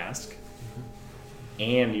question to ask.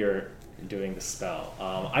 And you're doing the spell.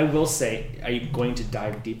 I will say, are you going to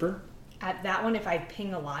dive deeper? At that one, if I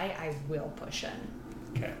ping a lie, I will push in.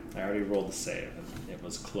 Okay, I already rolled the save, and it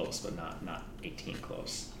was close, but not 18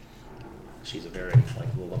 close. She's a very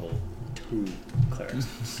level 2 cleric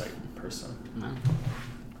sight person.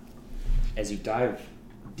 As you dive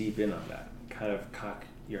deep in on that, kind of cock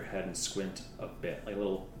your head and squint a bit, like a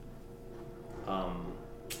little what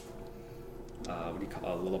do you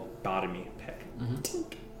call a little lobotomy pick.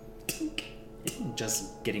 Tink, tink.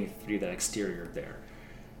 Just getting through that exterior there.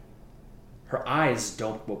 Her eyes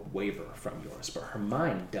don't waver from yours, but her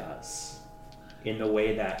mind does. In the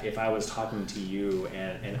way that if I was talking to you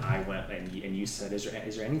and I went and you said, is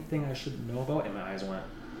there anything I should know about? And my eyes went,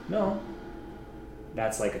 no.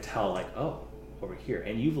 That's like a tell, like, oh, over here.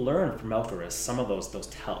 And you've learned from Melchorus some of those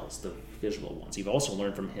tells, the visual ones. You've also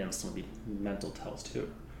learned from him some of the mental tells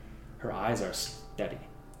too. Her eyes are steady,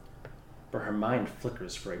 but her mind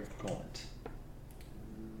flickers for a moment.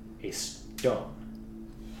 A stone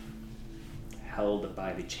held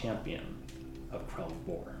by the champion of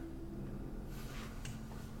Krelvor.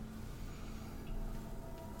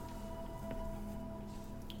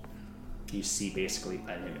 You see basically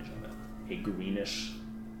an image of it. A greenish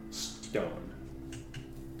stone.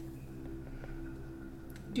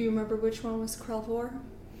 Do you remember which one was Krelvor?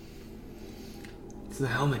 It's the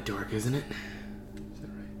helmet dork, isn't it? Is that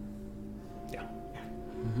right? Yeah.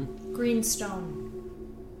 Mm-hmm. Green stone.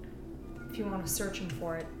 If you want to search him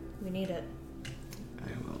for it, we need it.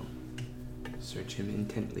 I will search him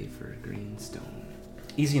intently for green stone.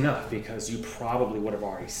 Easy enough, because you probably would have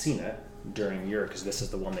already seen it during your, because this is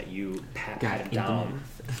the one that you patted down.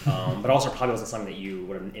 But also probably wasn't something that you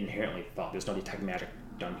would have inherently thought. There's no detect magic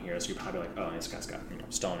done here, so you're probably like, oh, this guy's got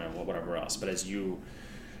stone and whatever else. But as you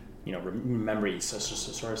remember, you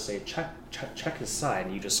sort of say, check his side,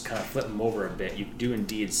 and you just kind of flip him over a bit. You do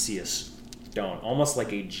indeed see a stone, almost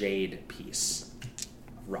like a jade piece of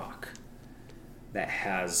rock that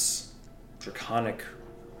has draconic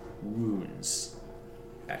runes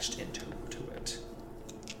etched into it.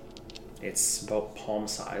 It's about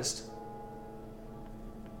palm-sized,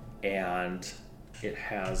 and it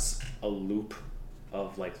has a loop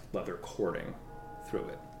of leather cording through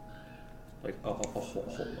it, like a hole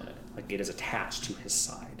in it. Like it is attached to his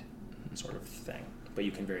side, sort of thing. But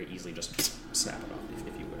you can very easily just snap it off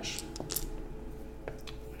if you wish.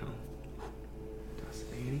 No. Does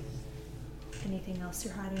any? Anything else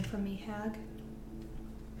you're hiding from me, Hag?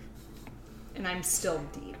 And I'm still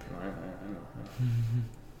deep. I know.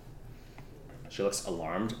 She looks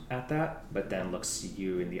alarmed at that, but then looks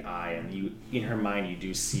you in the eye, and in her mind, you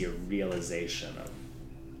do see a realization of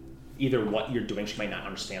either what you're doing. She might not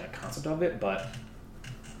understand the concept of it, but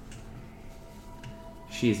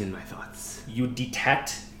she is in my thoughts. You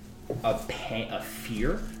detect a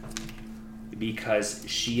fear, because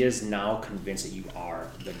she is now convinced that you are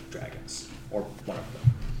the dragons, or one of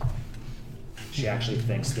them. She actually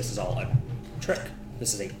thinks this is all a trick.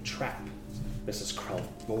 This is a trap. This is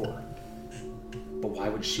Krelvor. But why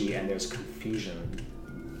would she? And there's confusion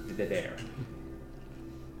there.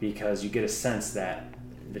 Because you get a sense that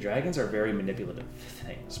the dragons are very manipulative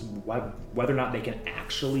things. Whether or not they can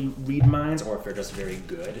actually read minds, or if they're just very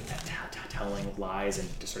good at telling lies and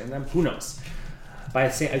discerning them, who knows? But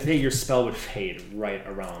I'd say your spell would fade right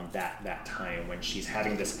around that time, when she's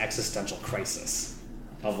having this existential crisis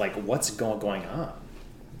of what's going on.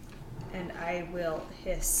 And I will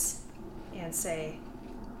hiss and say,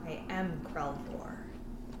 I am Krelvor.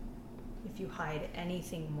 If you hide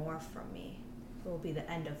anything more from me, it will be the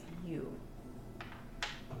end of you.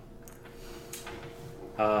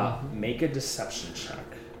 Make a deception check.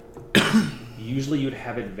 Usually you'd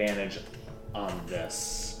have advantage on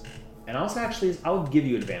this. And I'll give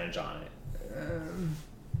you advantage on it.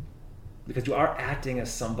 Because you are acting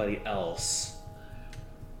as somebody else.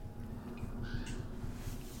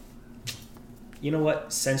 You know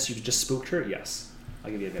what? Since you've just spooked her, yes.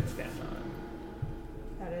 I'll give you a good advantage on it.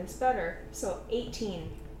 That is better. So 18.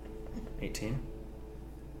 18.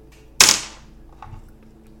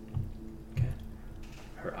 Okay.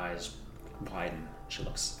 Her eyes widen. She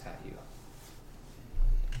looks at you.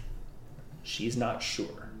 She's not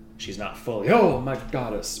sure. She's not fully, oh my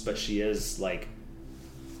goddess, but she is like,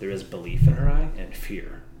 there is belief in her eye and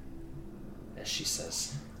fear. As she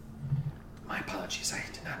says, my apologies, I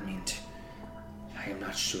did not mean to. I am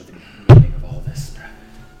not sure the meaning of all this.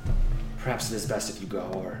 Perhaps it is best if you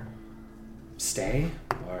go, or stay,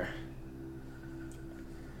 or...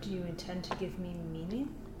 Do you intend to give me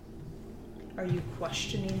meaning? Are you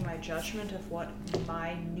questioning my judgment of what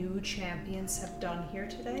my new champions have done here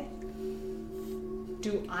today?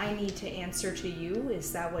 Do I need to answer to you?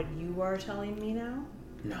 Is that what you are telling me now?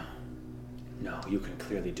 No, you can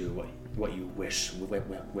clearly do what you wish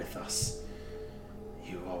with us.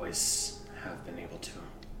 You always have been able to.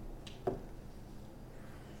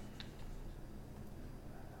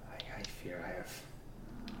 I fear I have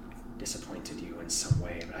disappointed you in some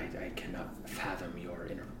way, but I cannot fathom your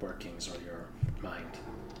inner workings or your mind.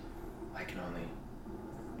 I can only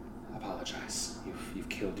apologize. You've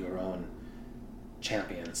killed your own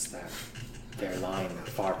champions, that their line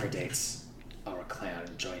far predates our clan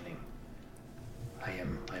joining. I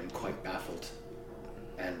am quite baffled,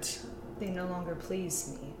 and they no longer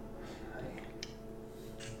please me.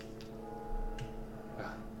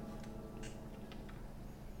 Well,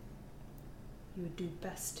 You would do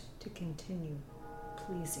best to continue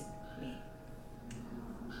pleasing me.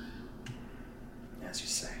 as you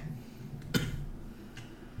say.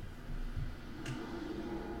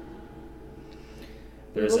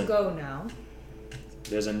 We will go now.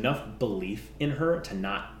 There's enough belief in her to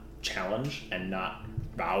not challenge and not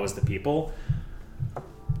rouse the people.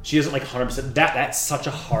 She isn't like 100%. That's such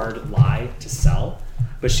a hard lie to sell,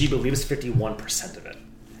 but she believes 51% of it.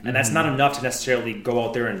 And that's not enough to necessarily go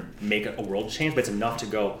out there and make a world change, but it's enough to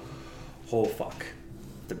go, oh fuck.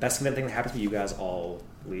 The best thing that happens to you guys all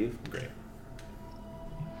leave, great.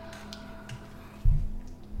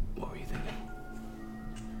 What were you thinking?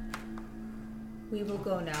 We will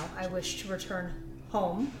go now. I wish to return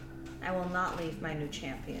home. I will not leave my new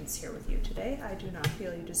champions here with you today. I do not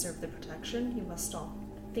feel you deserve the protection. You must all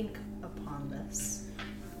think upon this.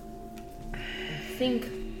 And think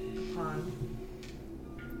upon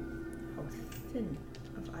how thin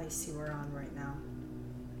of ice you are on right now.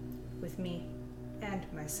 With me and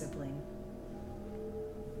my sibling.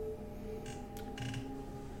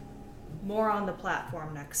 More on the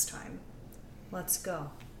platform next time. Let's go.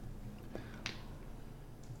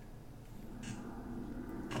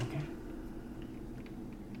 Okay.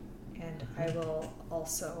 And I will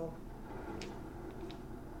also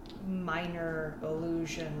minor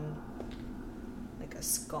illusion, like a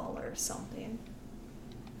skull or something.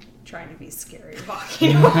 Trying to be scary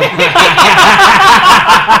walking away.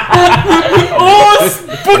 Oh,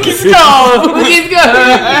 spooky skull! Spooky skull!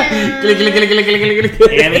 Click, click, click, click, click,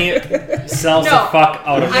 click. Annie sells the fuck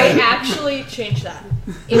out of I it. actually changed that.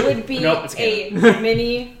 It would be Nope, it's a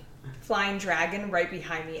mini flying dragon right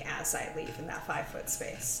behind me as I leave in that 5-foot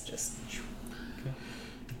space. Just.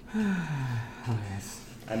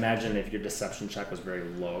 I imagine if your deception check was very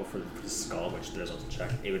low for the skull, which there's also a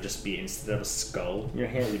check, it would just be instead of a skull in your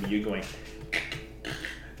hand, it would be you going.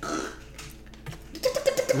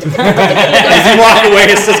 As you walk away,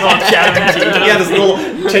 it's just all chattering teeth. Yeah, this little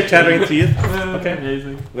chattering teeth. Okay.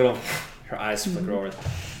 Amazing. Little, her eyes flicker over.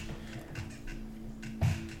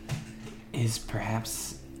 Is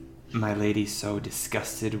perhaps my lady so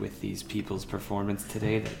disgusted with these people's performance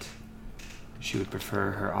today that she would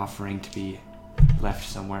prefer her offering to be left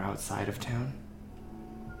somewhere outside of town?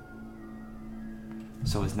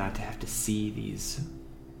 So as not to have to see these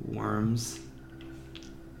worms?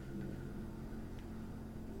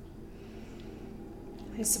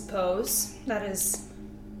 I suppose that is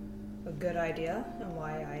a good idea, and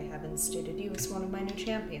why I have instated you as one of my new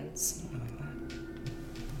champions.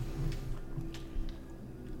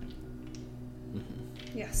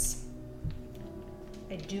 Yes.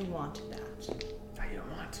 I do want that. I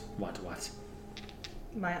don't want. Want what?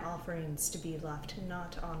 My offerings to be left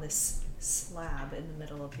not on this slab in the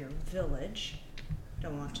middle of your village.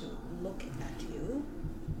 Don't want to look at you.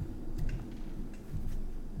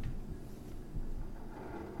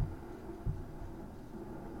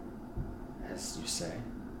 As you say.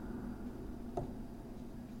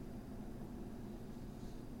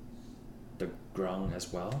 The grung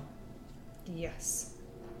as well? Yes.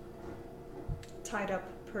 Tied up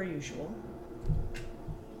per usual.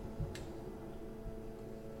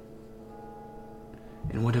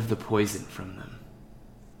 And what of the poison from them?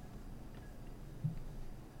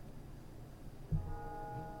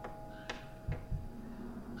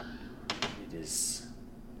 It is,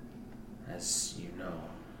 as you know,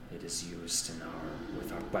 it is used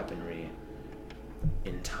with our weaponry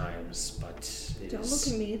in times, but Don't look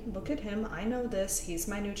at me. Look at him. I know this. He's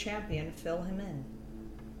my new champion. Fill him in.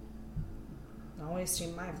 Not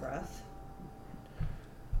wasting my breath.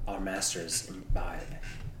 Our masters imbibe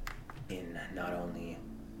in not only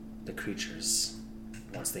the creatures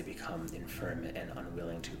once they become infirm and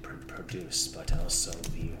unwilling to produce, but also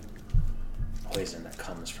the poison that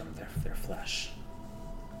comes from their flesh.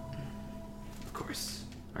 Of course,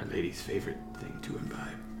 Our Lady's favorite thing to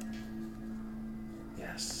imbibe.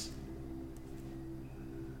 Yes.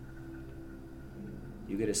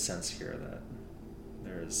 You get a sense here that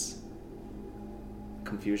there is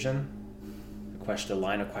confusion. The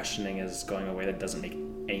line of questioning is going away that doesn't make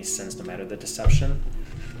any sense no matter the deception.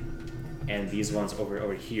 And these ones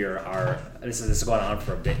over here are, this is going on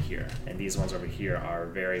for a bit here, and these ones over here are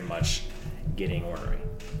very much getting ornery.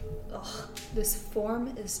 Ugh, this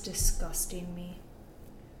form is disgusting me.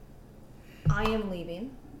 I am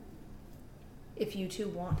leaving. If you two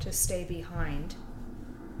want to stay behind,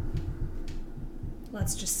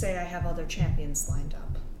 let's just say I have other champions lined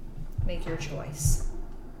up. Make your choice.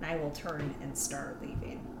 And I will turn and start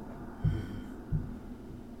leaving.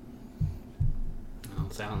 I'll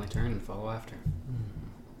silently turn and follow after.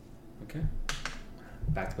 Okay.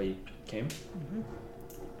 Back the way you came? Mm-hmm.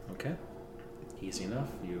 Okay. Easy enough.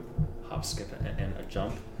 You hop, skip, and a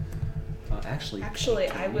jump. Actually,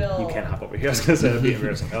 I will... You can't hop over here. I was going to say that'd be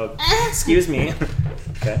embarrassing. Oh, excuse me.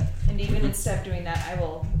 Okay. And even instead of doing that, I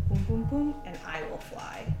will boom, boom, boom, and I will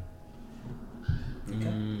fly.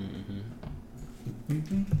 Okay.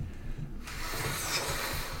 Mm-hmm.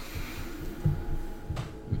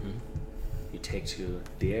 You take to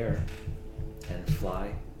the air and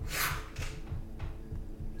fly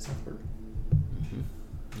southward.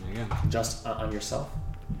 There you go. Just on yourself?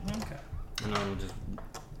 Mm-hmm. Okay. And then we'll just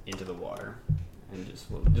into the water. And just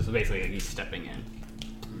basically like he's stepping in.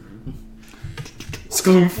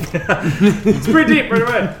 Skoof. It's pretty deep right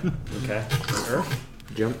away. Okay. Earth.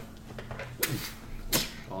 Jump.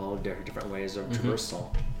 All different ways of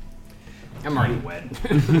traversal. I'm already wet.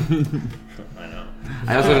 I know.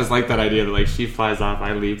 I also just like that idea that like she flies off,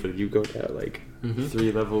 I leave, but you go down like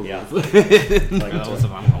 3 levels. Yeah. Like, I'm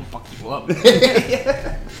gonna fuck you up.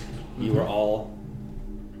 You are all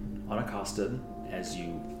unaccosted as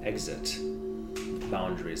you exit the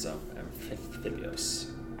boundaries of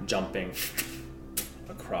Amphibios, jumping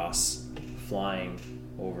across, flying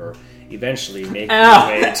over, eventually making your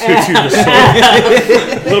way to the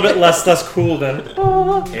shore. A little bit less cool than.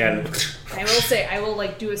 And I will say, I will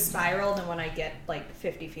like do a spiral, and when I get like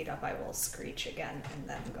 50 feet up, I will screech again and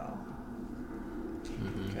then go.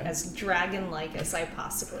 okay. As dragon-like as I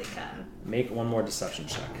possibly can. Make one more deception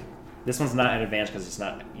check. This one's not an advantage because it's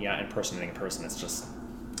not impersonating a person. It's just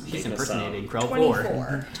She's making a sound. impersonating Krell 4.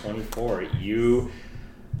 24. 24. You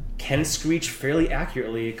can screech fairly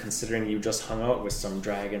accurately considering you just hung out with some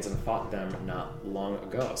dragons and fought them not long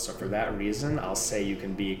ago. So for that reason, I'll say you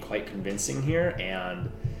can be quite convincing here,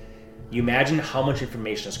 and you imagine how much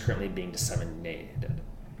information is currently being disseminated.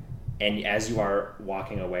 And as you are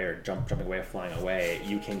walking away or jumping away or flying away,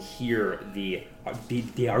 you can hear the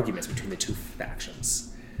arguments between the two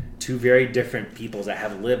factions. Two very different peoples that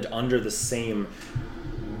have lived under the same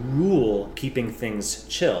rule, keeping things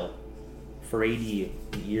chill for 80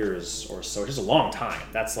 years or so, which is a long time.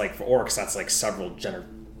 That's like, for orcs, that's like several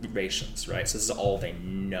generations, right? So this is all they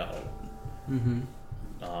know.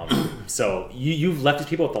 So you've left these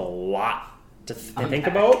people with a lot to think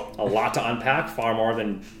about, a lot to unpack, far more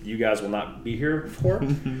than you guys will not be here for.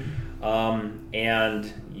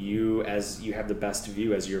 And you, as you have the best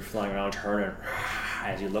view as you're flying around, turning,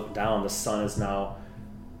 as you look down, the sun is now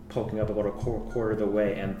poking up about a quarter of the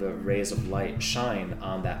way, and the rays of light shine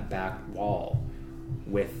on that back wall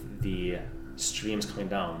with the streams coming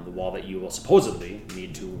down, the wall that you will supposedly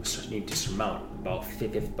need to surmount about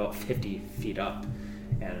 50 feet up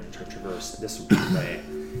and to traverse this way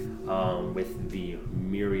with the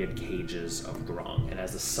myriad cages of Grung. And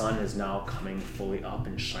as the sun is now coming fully up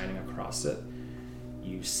and shining across it,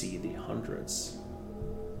 you see the hundreds.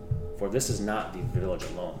 For this is not the village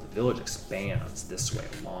alone. The village expands this way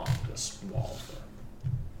along this wall for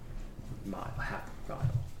a mile, half a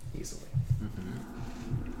mile, easily.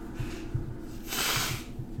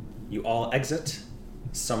 You all exit,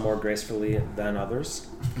 some more gracefully than others,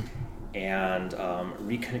 and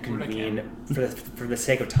reconvene. For the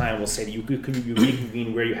sake of time, we'll say that you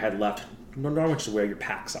reconvene where you had left, which is where your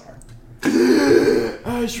packs are.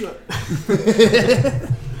 Ashra.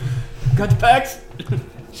 Got your packs?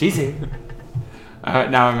 She's here.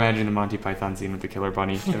 Now imagine the Monty Python scene with the killer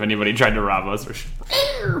bunny. If anybody tried to rob us,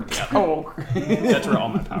 Oh. That's where all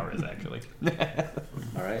my power is, actually.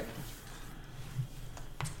 All right.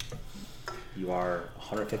 You are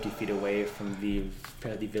 150 feet away from the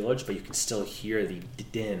village, but you can still hear the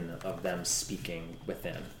din of them speaking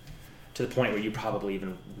within. To the point where you probably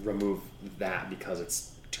even remove that because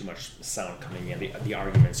it's too much sound coming in, the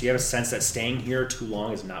arguments. You have a sense that staying here too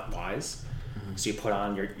long is not wise. Mm-hmm. So you put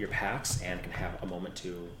on your packs and can have a moment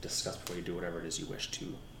to discuss before you do whatever it is you wish to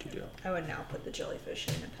do. I would now put the jellyfish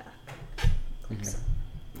in a pack.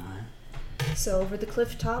 Mm-hmm. Alright. So over the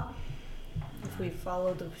cliff top, if we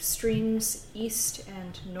follow the streams east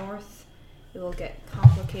and north, it will get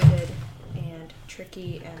complicated and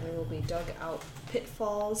tricky, and there will be dug out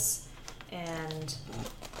pitfalls and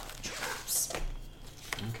traps.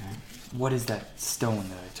 Okay. What is that stone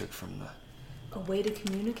that I took from the... A way to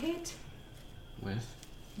communicate With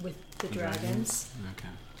the dragons, Okay.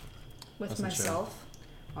 with Wasn't sure. myself.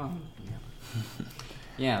 Oh, yeah.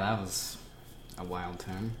 Yeah, that was a wild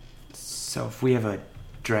turn. So if we have a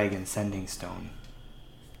dragon sending stone,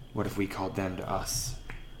 what if we called them to us?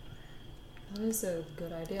 That is a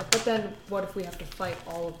good idea. But then what if we have to fight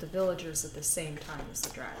all of the villagers at the same time as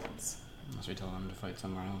the dragons? Unless we tell them to fight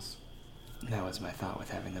somewhere else. That was my thought with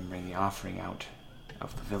having them bring the offering out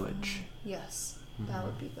of the village. Yes, that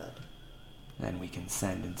would be good. Then we can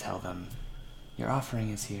send and tell them, your offering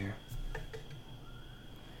is here.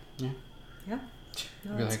 Yeah? No,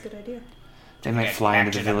 Be that's like- a good idea. They might fly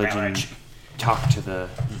into the village and village. talk to the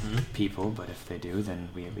people, but if they do, then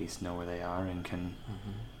we at least know where they are and can...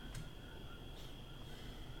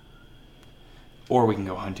 Or we can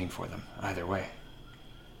go hunting for them. Either way.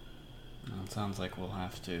 Well, it sounds like we'll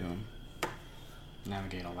have to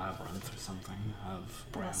navigate a labyrinth or something of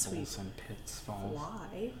Unless we brambles and pitfalls.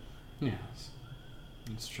 Why? Yes,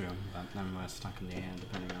 it's true. But then we're stuck in the air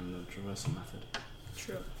depending on the traversal method.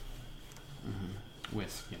 True.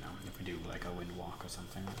 With, if we do like a wind walk or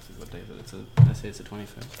something. Let's see what day that it's let's say it's the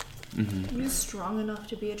 25th. Are you strong enough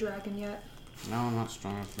to be a dragon yet? No, I'm not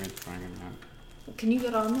strong enough to be a dragon yet. Can you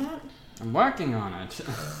get on that? I'm working on it.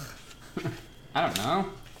 I don't know.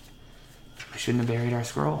 We shouldn't have buried our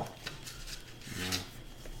scroll.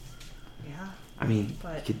 Yeah. Yeah. I mean,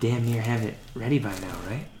 But- you could damn near have it ready by now,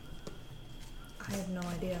 right? I have no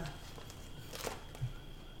idea.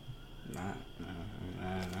 I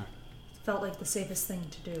don't know. Felt like the safest thing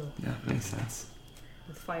to do Yeah, makes sense.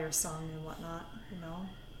 with Fire Song and whatnot,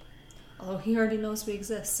 Although he already knows we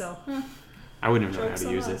exist, so. I wouldn't have known how Joke's to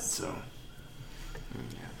on use it, us. so...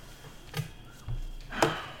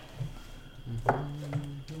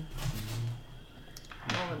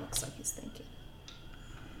 Oh, it looks like he's thinking.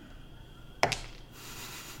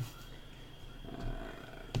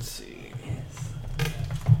 Let's see.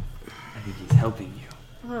 I think he's helping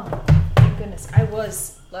you. Oh, thank goodness. I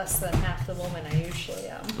was less than half the woman I usually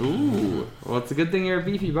am. Ooh. Well, it's a good thing you're a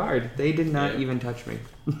beefy bard. They did not even touch me.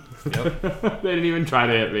 Yep. They didn't even try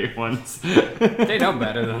to hit me once. They know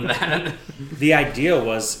better than that. The idea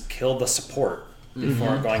was kill the support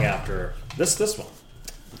before going after this one.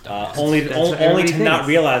 Only what to everybody not thinks.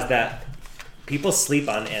 realize that people sleep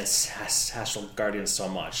on Ancestral Guardians so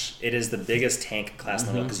much. It is the biggest tank class in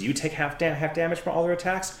the world because you take half damage from all their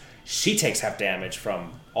attacks. She takes half damage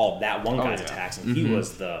from all that one guy's attacks, and he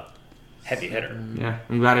was the heavy hitter. Yeah,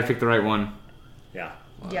 I'm glad I picked the right one. Yeah,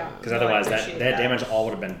 Yeah. because otherwise no, I that appreciate damage all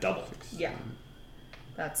would have been double. Yeah.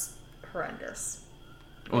 That's horrendous.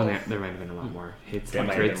 Well, there might have been a lot more hits There and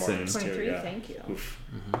might have been crits more and... hits. 23, yeah. thank you. Oof.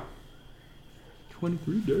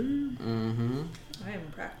 23 days. Mm-hmm. I am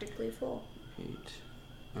practically full. 8.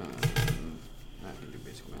 I can do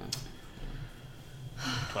basic math.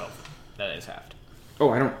 12. That is halved.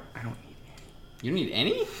 Oh, I don't need... You don't need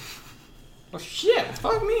any? Oh shit!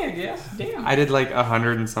 Fuck me, I guess. Damn. I did like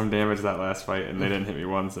 100 and some damage that last fight, and they didn't hit me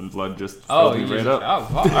once, and blood just Oh, filled you me right just, up.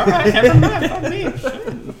 oh, fuck. All right, never mind. Fuck me.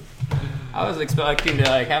 Shit. I was expecting to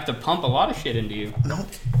have to pump a lot of shit into you. Nope.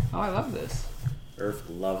 Oh, I love this. Earth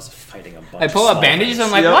loves fighting a bunch. I pull of up bandages. I'm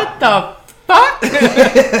like, Yep. what the fuck?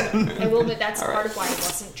 I will admit that's All part right. of why I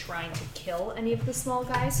wasn't trying to kill any of the small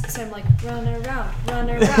guys, because I'm like, run around,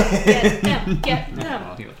 get them.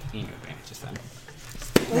 Well, he knew bandages then.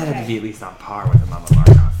 That had to be Okay. at least on par with the Mama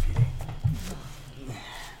Markov feeding.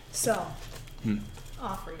 So,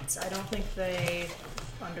 offerings. I don't think they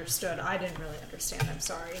understood. I didn't really understand. I'm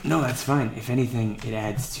sorry. No, that's fine. If anything, it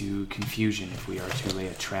adds to confusion if we are to lay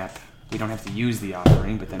a trap. We don't have to use the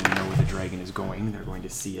offering, but then we know where the dragon is going. They're going to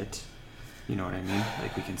see it. You know what I mean?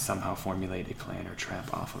 Like we can somehow formulate a plan or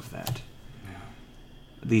trap off of that. Yeah.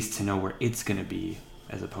 At least to know where it's going to be,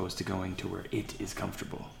 as opposed to going to where it is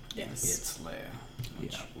comfortable. Yes. Its lair,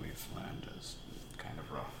 which Yeah. we've learned is kind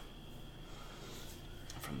of rough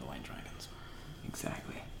from the White Dragons.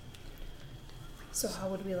 Exactly. So how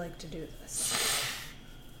would we like to do this?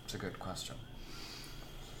 It's a good question.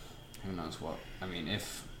 Who knows what? I mean,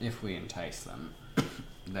 if we entice them,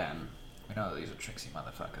 then we know these are tricksy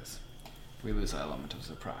motherfuckers. We lose our element of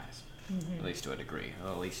surprise, at least to a degree.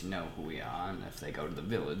 They'll at least know who we are, and if they go to the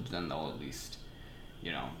village, then they'll at least,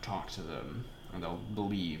 talk to them, and they'll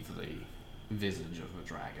believe the visage of a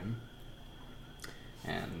dragon.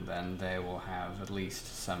 And then they will have at least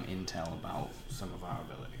some intel about some of our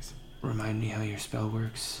abilities. Remind me how your spell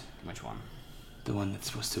works. Which one? The one that's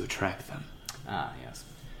supposed to attract them. Ah, yes.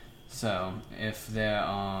 So, if they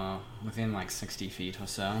are within 60 feet or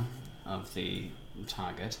so of the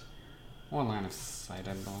target, or line of sight,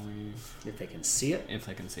 I believe. If they can see it, If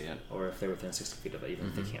they can see it. or if they're within 60 feet of it, even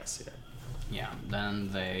if they can't see it. Yeah,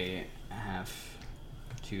 then they have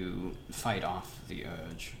to fight off the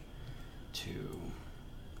urge to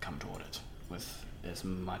come toward it with as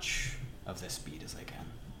much of their speed as they can.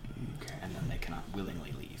 Okay. And then they cannot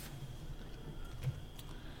willingly leave.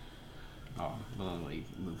 Or willingly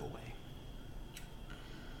move away.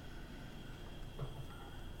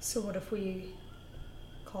 So what if we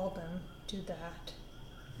call them, do that,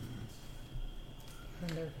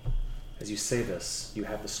 and they're... As you say this, you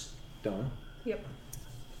have the stone. Yep.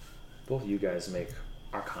 Both of you guys make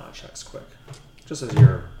Arcana checks quick. Just as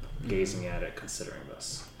you're gazing at it, considering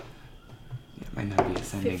this. Yeah, it might not be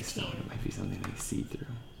ascending 15. stone. It might be something they see through.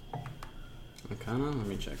 Arcana? Let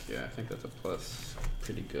me check. Yeah, I think that's a plus.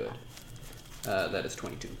 Pretty good. That is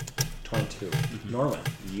 22. 22. Norman,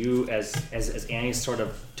 you, as Annie's sort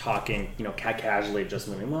of talking, casually, just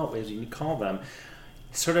moving, well, as you call them,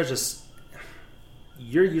 sort of just,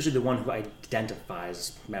 you're usually the one who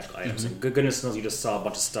identifies magical items. And good goodness knows you just saw a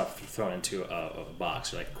bunch of stuff thrown into a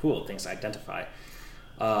box. You're like, cool, things to identify.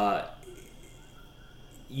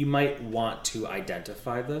 You might want to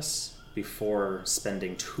identify this before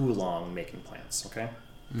spending too long making plans, okay?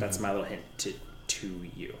 That's my little hint to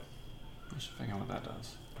you. I should figure out what that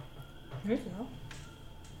does. There you go.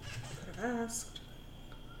 Could have asked.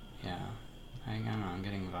 Yeah. I don't know, I'm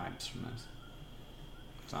getting vibes from this.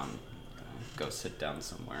 So I'm gonna go sit down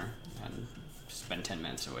somewhere and spend 10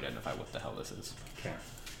 minutes to identify what the hell this is. Okay.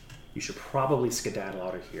 You should probably skedaddle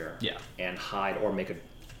out of here. Yeah. And hide or make a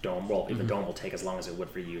dome. Well, even dome will take as long as it would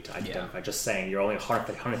for you to identify. Just saying, you're only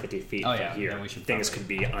 150 feet from here. Then we should Things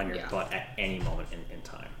probably- could be on your butt at any moment in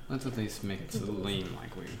time. Let's at least make it seem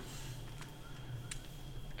like we...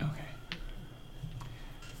 Okay.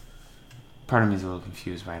 Part of me is a little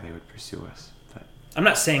confused why they would pursue us. But I'm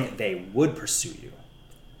not saying they would pursue you,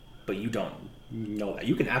 but you don't know that.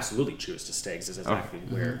 You can absolutely choose to stay exactly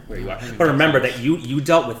where you are. But remember that you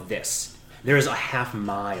dealt with this. There is a half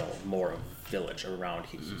mile more of village around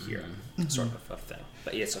here, sort of thing.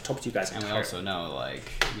 But yeah, so talk to you guys. And we also know,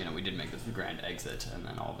 we did make this grand exit, and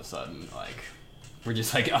then all of a sudden, we're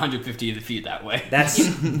just 150 feet that way. That's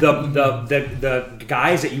the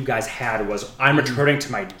guys that you guys had was, I'm returning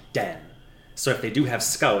to my den. So if they do have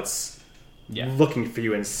scouts looking for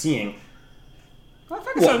you and seeing, what,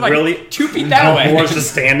 really 2 feet that way? Or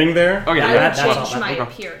just standing there? Oh, yeah, I that's would all. change my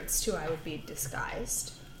appearance too. I would be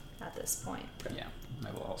disguised at this point. Yeah,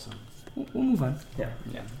 I will also. we'll move on. Yeah.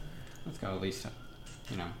 Yeah. Let's go at least, a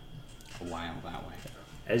while that way.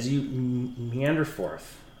 As you meander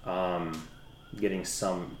forth, getting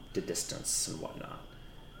some distance and whatnot,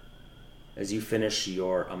 as you finish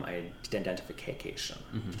your identification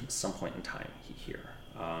at some point in time here,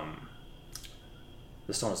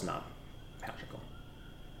 the stone is not magical.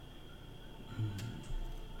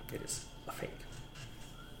 It is a fake.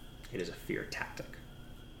 It is a fear tactic.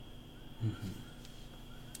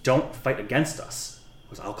 Don't fight against us,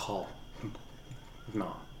 because I'll call.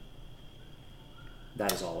 No.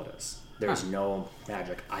 That is all it is. There is no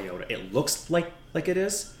magic iota. It looks like it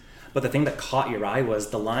is, but the thing that caught your eye was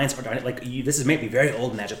the lines aren't this is maybe very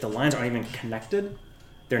old magic. The lines aren't even connected.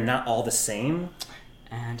 They're not all the same.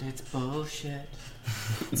 And it's bullshit.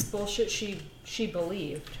 It's bullshit. She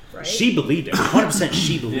believed, right? She believed it. 100%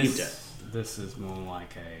 she believed it. This is more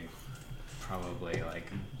like probably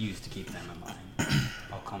used to keep them in line.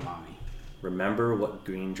 I'll call mommy. Remember what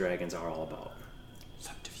green dragons are all about.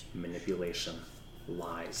 Subterfuge. Manipulation,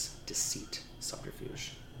 lies, deceit,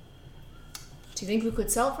 subterfuge. Do you think we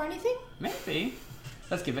could sell it for anything? Maybe.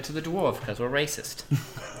 Let's give it to the dwarf because we're racist.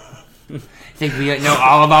 Think we know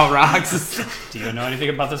all about rocks? Do you know anything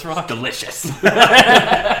about this rock? Delicious.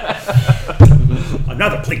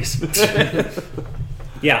 another, please.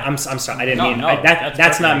 Yeah, I'm sorry. I didn't No, mean no,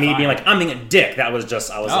 that's not me perfectly being fine. like I'm being a dick. That was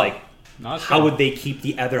just I was No. like, No, it's how good. would they keep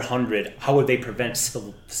the other 100? How would they prevent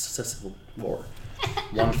civil war?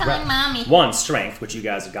 One threat, one strength, which you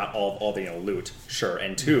guys have got all the loot, sure,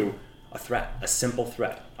 and two, a threat, a simple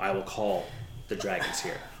threat. I will call the dragons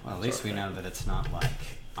here. Well, at least we know that it's not like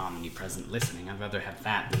omnipresent listening. I'd rather have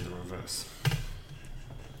that than the reverse.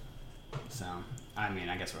 So, I mean,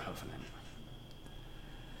 I guess we're hoping it.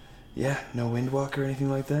 Yeah, no Windwalker or anything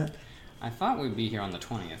like that? I thought we'd be here on the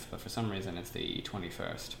 20th, but for some reason it's the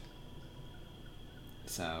 21st.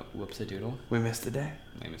 So, whoops-a-doodle. We missed the day.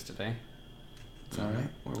 We missed a day. It's alright.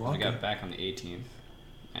 We're We walking. got back on the 18th,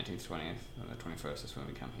 19th, 20th, and the 21st is when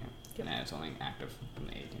we come here. Yep. And it's only active from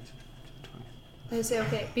the 18th to the 20th. I say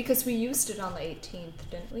okay because we used it on the 18th,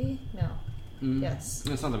 didn't we? No. Yes.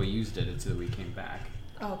 It's not that we used it, it's that we came back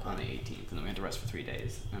Oh, okay. on the 18th, and then we had to rest for 3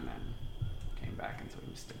 days, and then came back, and so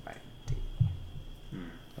we missed it by a day.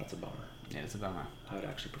 That's a bummer. Yeah, it's a bummer. I would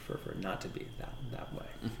actually prefer for it not to be that way.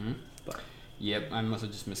 Mm-hmm. But Yep, I must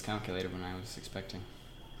have just miscalculated when I was expecting.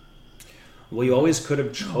 well, you always could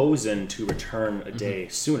have chosen to return a day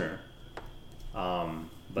sooner.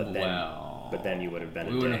 But then you would have been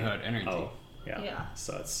we a day. wouldn't have had energy. Oh, yeah. Yeah.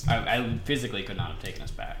 So it's I physically could not have taken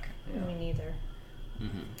us back. yeah. Me neither.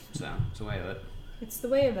 Mm-hmm. So, it's the way of it. It's the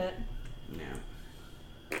way of it.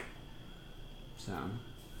 Yeah. So,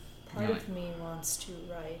 Part Yeah. of me wants to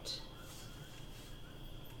write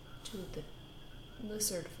to the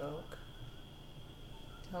lizard folk,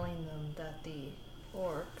 telling them that the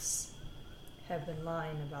orcs have been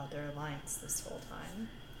lying about their alliance this whole time,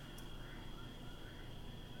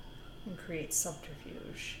 and create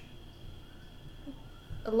subterfuge.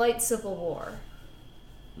 A light civil war,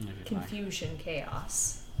 if you'd confusion,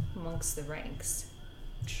 chaos amongst the ranks.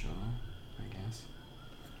 like. Sure, I guess.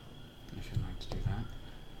 If you'd like to do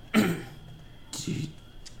that.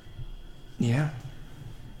 Yeah.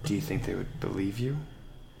 Do you think they would believe you?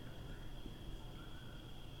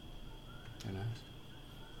 Who knows?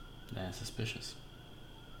 They're suspicious.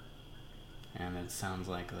 And it sounds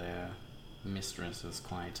like their mistress is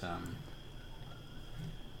quite,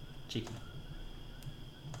 cheeky.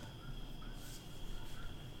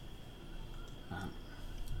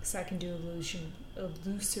 Because I can do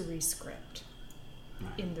illusory script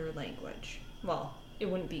Right. in their language. Well, it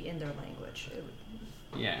wouldn't be in their language. It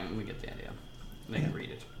would, Yeah, we get the idea. They can read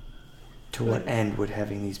it. To what end would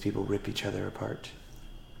having these people rip each other apart?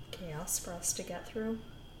 chaos for us to get through.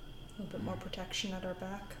 A little bit more protection at our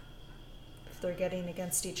back. If they're getting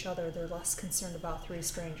against each other, they're less concerned about three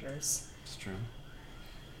strangers. It's true.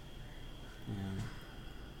 Yeah.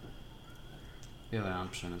 The other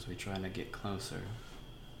option is we try to get closer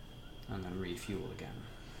and then refuel again.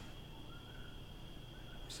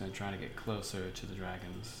 So try to get closer to the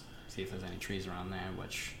dragons, see if there's any trees around there,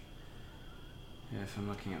 which, if I'm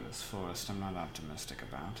looking at this forest, I'm not optimistic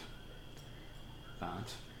about.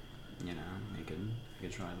 But, you know, you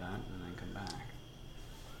could try that and then come back.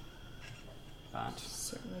 But,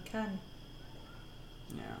 Certainly can.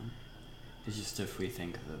 yeah. It's just if we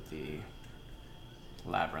think that the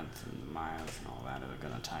labyrinth and the mires and all that are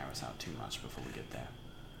going to tire us out too much before we get there.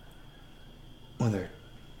 Well, they're,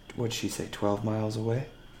 what'd she say, 12 miles away?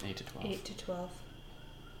 8 to 12. 8 to 12.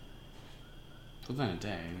 Within a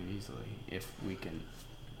day, easily, if we can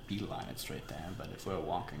beeline it straight there. But if we're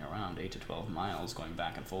walking around 8 to 12 miles, going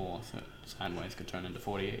back and forth, sideways could turn into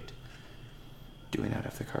 48. Do we not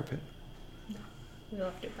have the carpet? No. We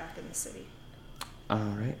left it back in the city.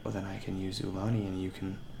 Alright, well then I can use Ulani and you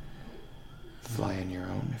can fly in your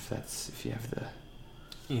own if you have the...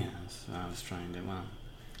 Yeah, so I was trying to, well,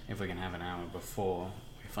 if we can have an hour before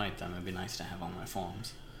we fight them, it'd be nice to have all my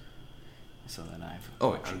forms. So that I'm sure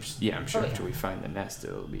Oh, after yeah. we find the nest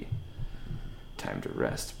it'll be time to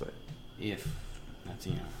rest, but... If that's,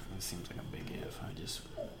 it seems like a big if.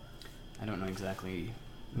 I don't know exactly.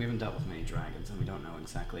 We haven't dealt with many dragons, and we don't know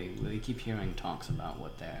exactly. We keep hearing talks about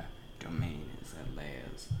what their domain is, their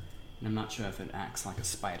layers, and I'm not sure if it acts like a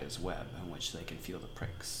spider's web in which they can feel the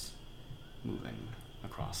pricks moving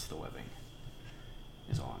across the webbing.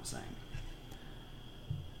 Is all I'm saying.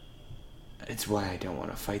 It's why I don't want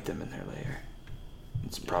to fight them in their lair.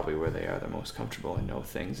 It's probably where they are the most comfortable and know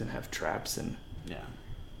things and have traps and... Yeah.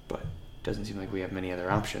 But doesn't seem like we have many other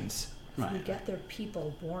options. If we Right. get their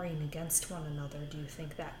people warring against one another, do you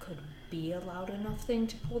think that could be a loud enough thing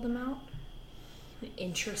to pull them out? An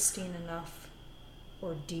interesting enough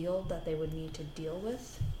ordeal that they would need to deal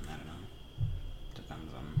with? I don't know.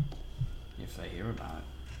 Depends on if they hear about it.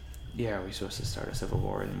 Yeah, are we supposed to start a civil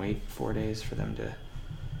war and wait 4 days for them to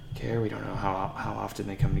care. We don't know how often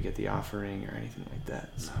they come to get the offering or anything like that.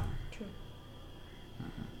 So. True.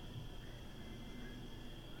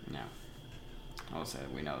 No. I'll say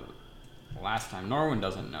we know last time. Norwin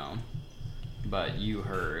doesn't know, but you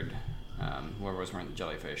heard, whoever was wearing the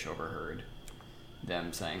jellyfish overheard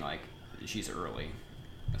them saying, like, she's early,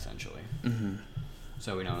 essentially. Mm-hmm.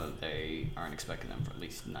 So we know that they aren't expecting them, for at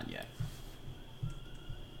least not yet.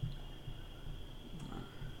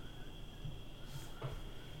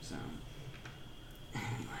 So,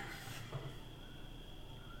 anyway.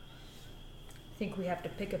 I think we have to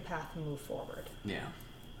pick a path and move forward. Yeah.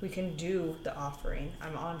 We can do the offering.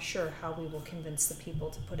 I'm unsure how we will convince the people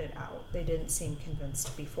to put it out. They didn't seem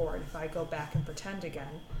convinced before. And if I go back and pretend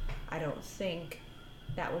again, I don't think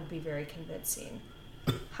that would be very convincing.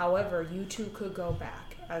 However, you two could go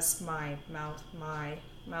back as my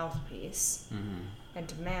mouthpiece and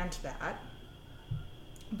demand that.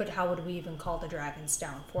 But how would we even call the dragons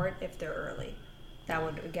down for it if they're early? That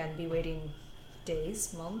would, again, be waiting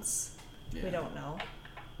days, months. Yeah. We don't know.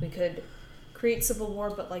 We could create civil war,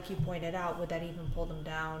 but like you pointed out, would that even pull them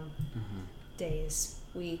down? Days,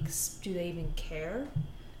 weeks? Do they even care?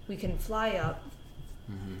 We can fly up,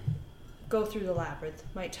 go through the labyrinth,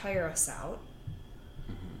 might tire us out.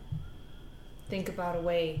 Think about a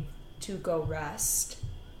way to go rest,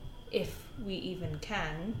 if we even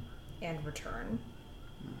can, and return.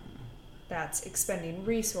 That's expending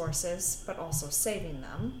resources, but also saving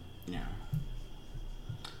them. Yeah.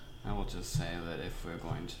 I will just say that if we're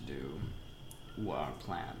going to do our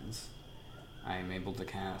plans, I am able to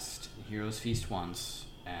cast Hero's Feast once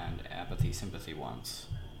and Apathy Sympathy once.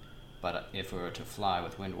 But if we were to fly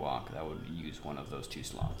with Windwalk, that would use one of those 2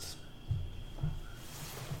 slots.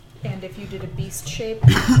 And if you did a beast shape,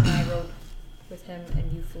 and I rode with him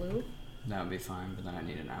and you flew? That would be fine, but then I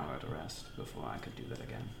need an hour to rest before I could do that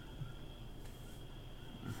again.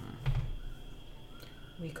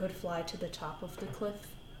 We could fly to the top of the cliff,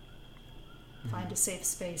 find a safe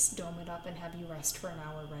space, dome it up, and have you rest for an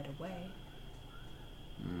hour right away.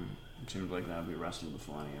 It seems like that would be resting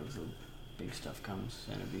before any of the big stuff comes,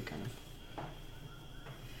 and it'd be kind of...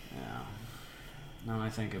 Yeah. No,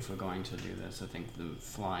 I think if we're going to do this, I think the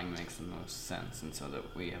flying makes the most sense, and so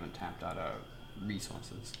that we haven't tapped out our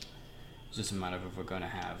resources. It's just a matter of if we're going to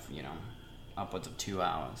have, upwards of 2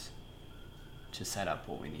 hours to set up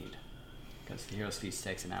what we need. Because the Hero's Feast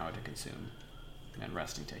takes an hour to consume, and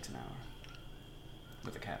resting takes an hour.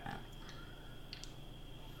 With a cat nap.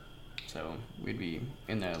 So we'd be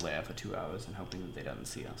in their lair for 2 hours and hoping that they don't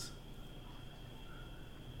see us.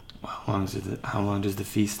 Well, how long does the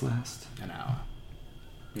feast last? An hour.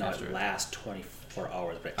 No, After- it lasts 24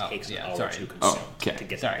 hours, but it takes an hour sorry. to consume okay. to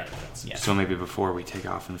get Sorry. the benefits. Yeah. So maybe before we take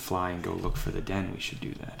off and fly and go look for the den, we should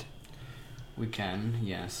do that. We can,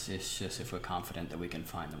 yes. It's just if we're confident that we can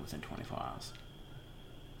find them within 24 hours.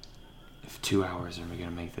 If 2 hours are going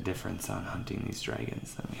to make the difference on hunting these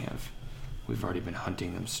dragons, then we've already been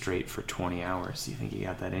hunting them straight for 20 hours. Do you think you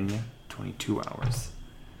got that in you? 22 hours.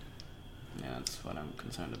 Yeah, that's what I'm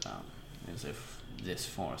concerned about. Is if this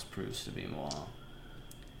forest proves to be more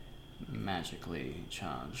magically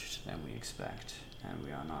charged than we expect, and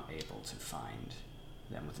we are not able to find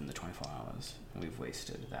them within the 24 hours, we've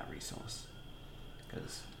wasted that resource.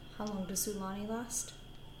 Because How long does Sulani last?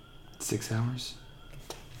 6 hours?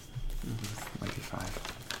 Might be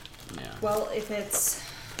 5. yeah, Well, if it's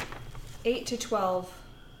 8 to 12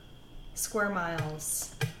 square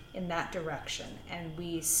miles in that direction, and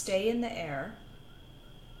we stay in the air,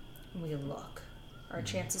 and we look, our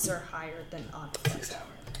chances are higher than on foot.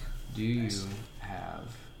 do you have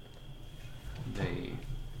the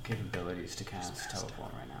capabilities to cast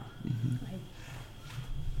teleport right now?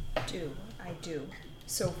 I do.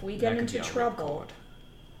 So if we That get could into be a trouble, ripcord.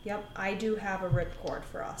 yep, I do have a ripcord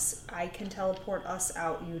for us. I can teleport us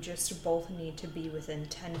out. You just both need to be within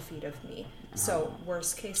 10 feet of me. So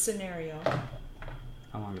worst case scenario,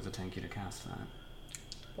 How long does it take you to cast that?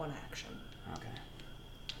 1 action. Okay.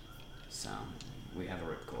 So, we have a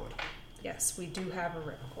ripcord. Yes, we do have a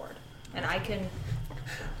ripcord. And I can,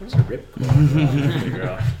 What is a ripcord? Figure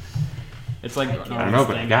out. It's like I don't know,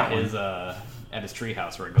 but I got one. At his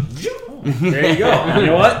treehouse where it goes. There you go. You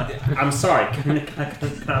know what? I'm sorry.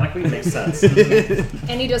 Canonically, it makes sense.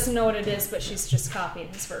 and he doesn't know what it is, but she's just copying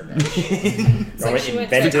his verbiage. It's like she went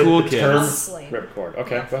to Invented Cool the kid. term Slave. ripcord.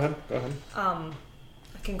 Okay, go ahead. I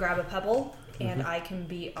can grab a pebble, and I can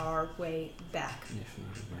be our way back. If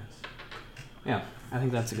needed, yes. Yeah, I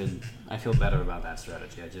think that's a good. I feel better about that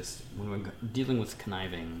strategy. When we're dealing with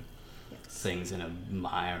conniving things in a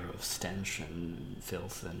mire of stench and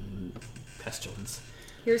filth and pestilence.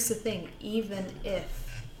 Here's the thing, even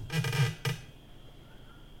if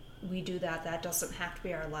we do that, that doesn't have to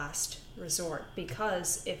be our last resort,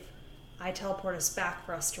 because if I teleport us back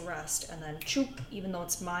for us to rest, and then choop, even though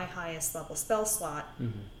it's my highest level spell slot,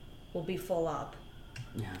 will be full up.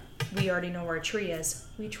 Yeah. We already know where a tree is.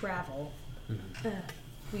 We travel.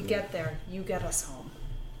 We get there. You get us home.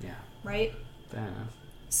 Yeah. Right? Fair enough.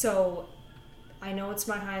 So, I know it's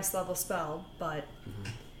my highest level spell, but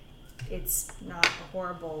it's not a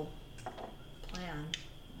horrible plan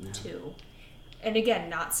to. And again,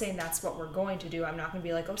 not saying that's what we're going to do. I'm not going to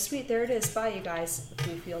be like, oh, sweet, there it is. Bye, you guys. If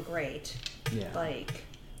we feel great. Yeah.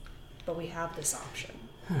 But we have this option.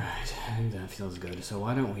 Alright, I think that feels good. So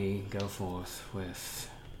why don't we go forth with,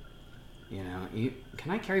 can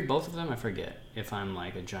I carry both of them? I forget if I'm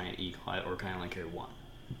like a giant eagle, or can I only carry one?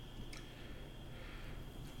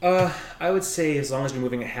 I would say as long as you're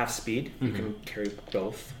moving at half speed, you can carry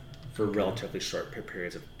both for relatively short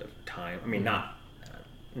periods of time. I mean, no.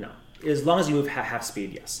 As long as you move half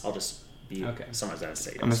speed, yes. I'll just be somewhat that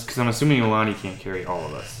say yes. Because I'm assuming Ilani can't carry all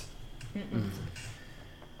of us.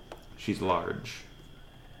 She's large.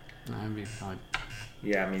 That'd be fine.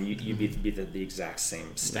 Yeah, I mean, you'd be the exact same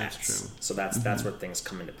stats. That's true. So that's where things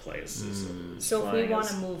come into play. So if we want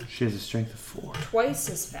to move She has a strength of 4. twice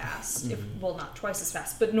as fast, well, not twice as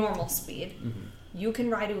fast, but normal speed, you can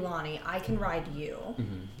ride Ulani, I can ride you.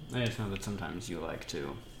 I just know that sometimes you like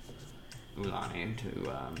to Ulani to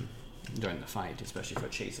during the fight, especially for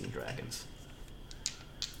chasing dragons.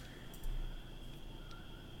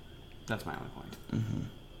 That's my only point.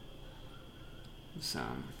 So,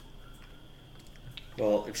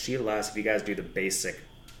 well, if you guys do the basic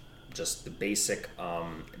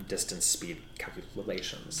distance speed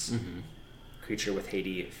calculations, creature with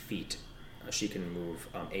 80 feet, she can move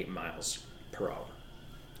 8 miles per hour.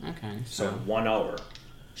 okay. So in 1 hour,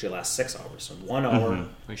 she lasts 6 hours. So in 1 hour,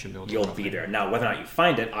 We should be able to you'll move be it. there. Now, whether or not you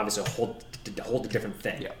find it, obviously, hold a different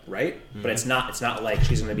thing, Yeah. right? But it's not like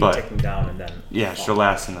she's going to be But- ticking down and then. Yeah, fall. she'll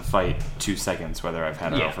last in the fight 2 seconds, whether I've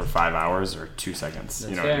had her Yeah. out for 5 hours or 2 seconds.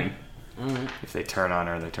 You know what I mean? Alright. If they turn on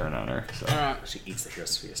her, they turn on her. So Alright. She eats the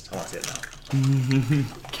hero's feast. I want to see it now.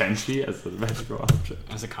 can she as the magical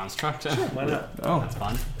object? As a construct? Why not? Oh, That's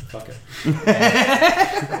fun. Fuck it.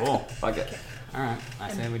 Cool. fuck it. Alright,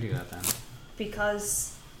 I say we do that then.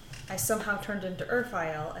 Because I somehow turned into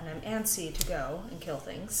Urfile and I'm antsy to go and kill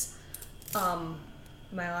things.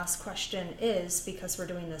 My last question is, because we're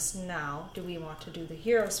doing this now, do we want to do the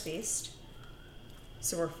Hero's Feast?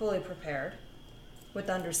 So we're fully prepared, with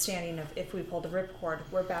the understanding of if we pull the ripcord,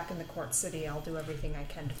 we're back in the court city. I'll do everything I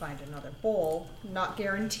can to find another bowl. Not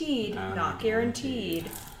guaranteed, not guaranteed,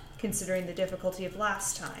 considering the difficulty of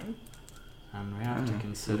last time. We have to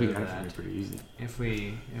consider Moving on that can be pretty easy. if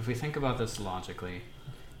we think about this logically,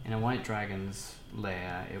 in a white dragon's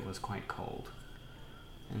lair it was quite cold,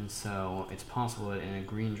 and so it's possible that in a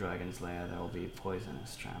green dragon's lair there will be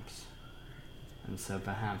poisonous traps, and so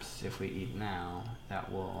perhaps if we eat now,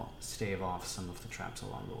 that will stave off some of the traps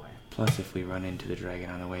along the way. Plus, if we run into the dragon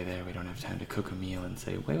on the way there, we don't have time to cook a meal and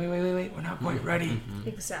say, wait, we're not quite ready.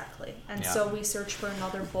 Exactly. And Yeah. so we search for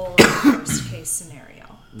another bowl in the worst case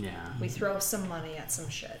scenario. Yeah. We throw some money at some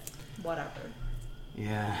shit. Whatever.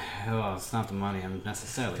 Yeah, well, it's not the money I'm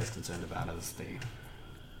necessarily as concerned about as the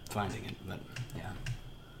finding it, but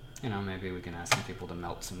yeah. Maybe we can ask some people to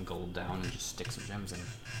melt some gold down and just stick some gems in.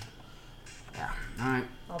 Yeah, alright.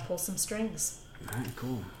 I'll pull some strings. Alright,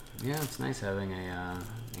 cool. Yeah, it's nice having a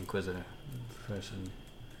inquisitor person.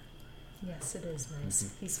 Yes, it is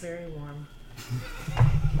nice. He's very warm.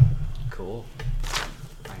 Cool.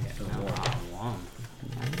 I get warm.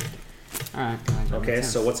 Alright, Okay,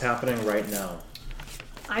 so what's happening right now?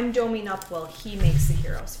 I'm doming up while he makes the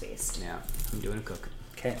Hero's Feast. Yeah, I'm doing a cook.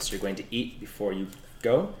 Okay, so you're going to eat before you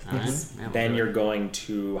go. Alright. Yeah, we'll Then do you're it. going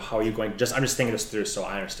to. How are you going? I'm just thinking this through so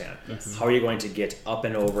I understand. How are you going to get up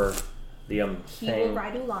and over the He thing? will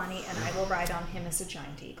ride Ulani, and I will ride on him as a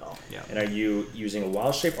giant eagle. Yeah. And are you using a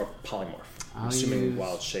wild shape or polymorph? I'm I'll assuming use-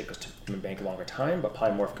 wild shape goes to bank a longer time, but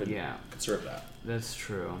polymorph could serve that. That's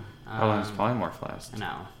true. How long does polymorph last? An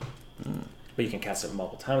hour. But you can cast it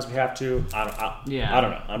multiple times if we have to. I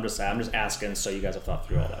don't know. I'm just asking so you guys have thought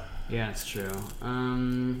through all that. Yeah, it's true.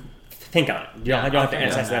 Think on it. You don't have to okay,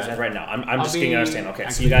 answer yeah. that right now. I'm I'll just be getting to understand. Okay, so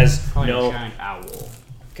actually you guys probably know. a giant owl.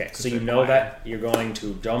 Okay, so they're you know quiet. that you're going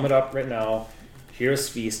to dome it up right now. Hero's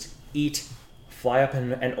Feast, eat, fly up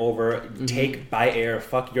and over, take by air,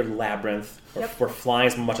 fuck your labyrinth, or Yep. we're flying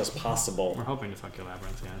as much as possible. We're hoping to fuck your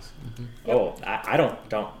labyrinth, yes. Oh, I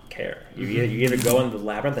don't care. You either go in the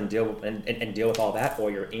labyrinth and deal with all that, or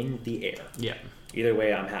you're in the air. Yep. Either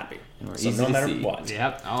way, I'm happy. And we're So easy no to matter see. what.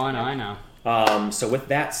 Yep. Oh, I know. So with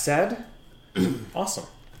that said, awesome.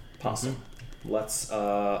 let's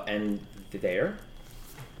end there.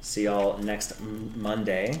 See y'all next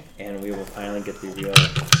Monday, and we will finally get the real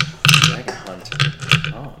dragon hunt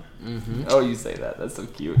on. Oh, you say that. That's so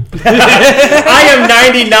cute. I am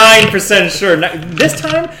 99% sure. This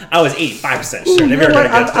time, I was 85% sure. Ooh, you know what?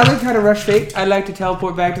 I'm in kind of rush fate. I'd like to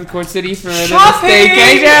teleport back to the Court City for another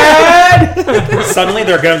staycation. Suddenly,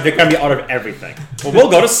 they're gonna be out of everything. Well,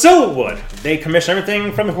 we'll go to Silwood. They commission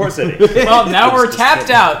everything from the Court City. Well, now we're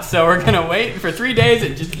tapped out, so we're gonna wait for 3 days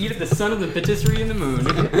and just eat at the sun of the patisserie in the moon.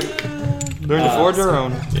 Learn to forge our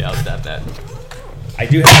own. Yeah, I'll stab that. I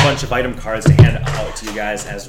do have a bunch of item cards to hand out to you guys as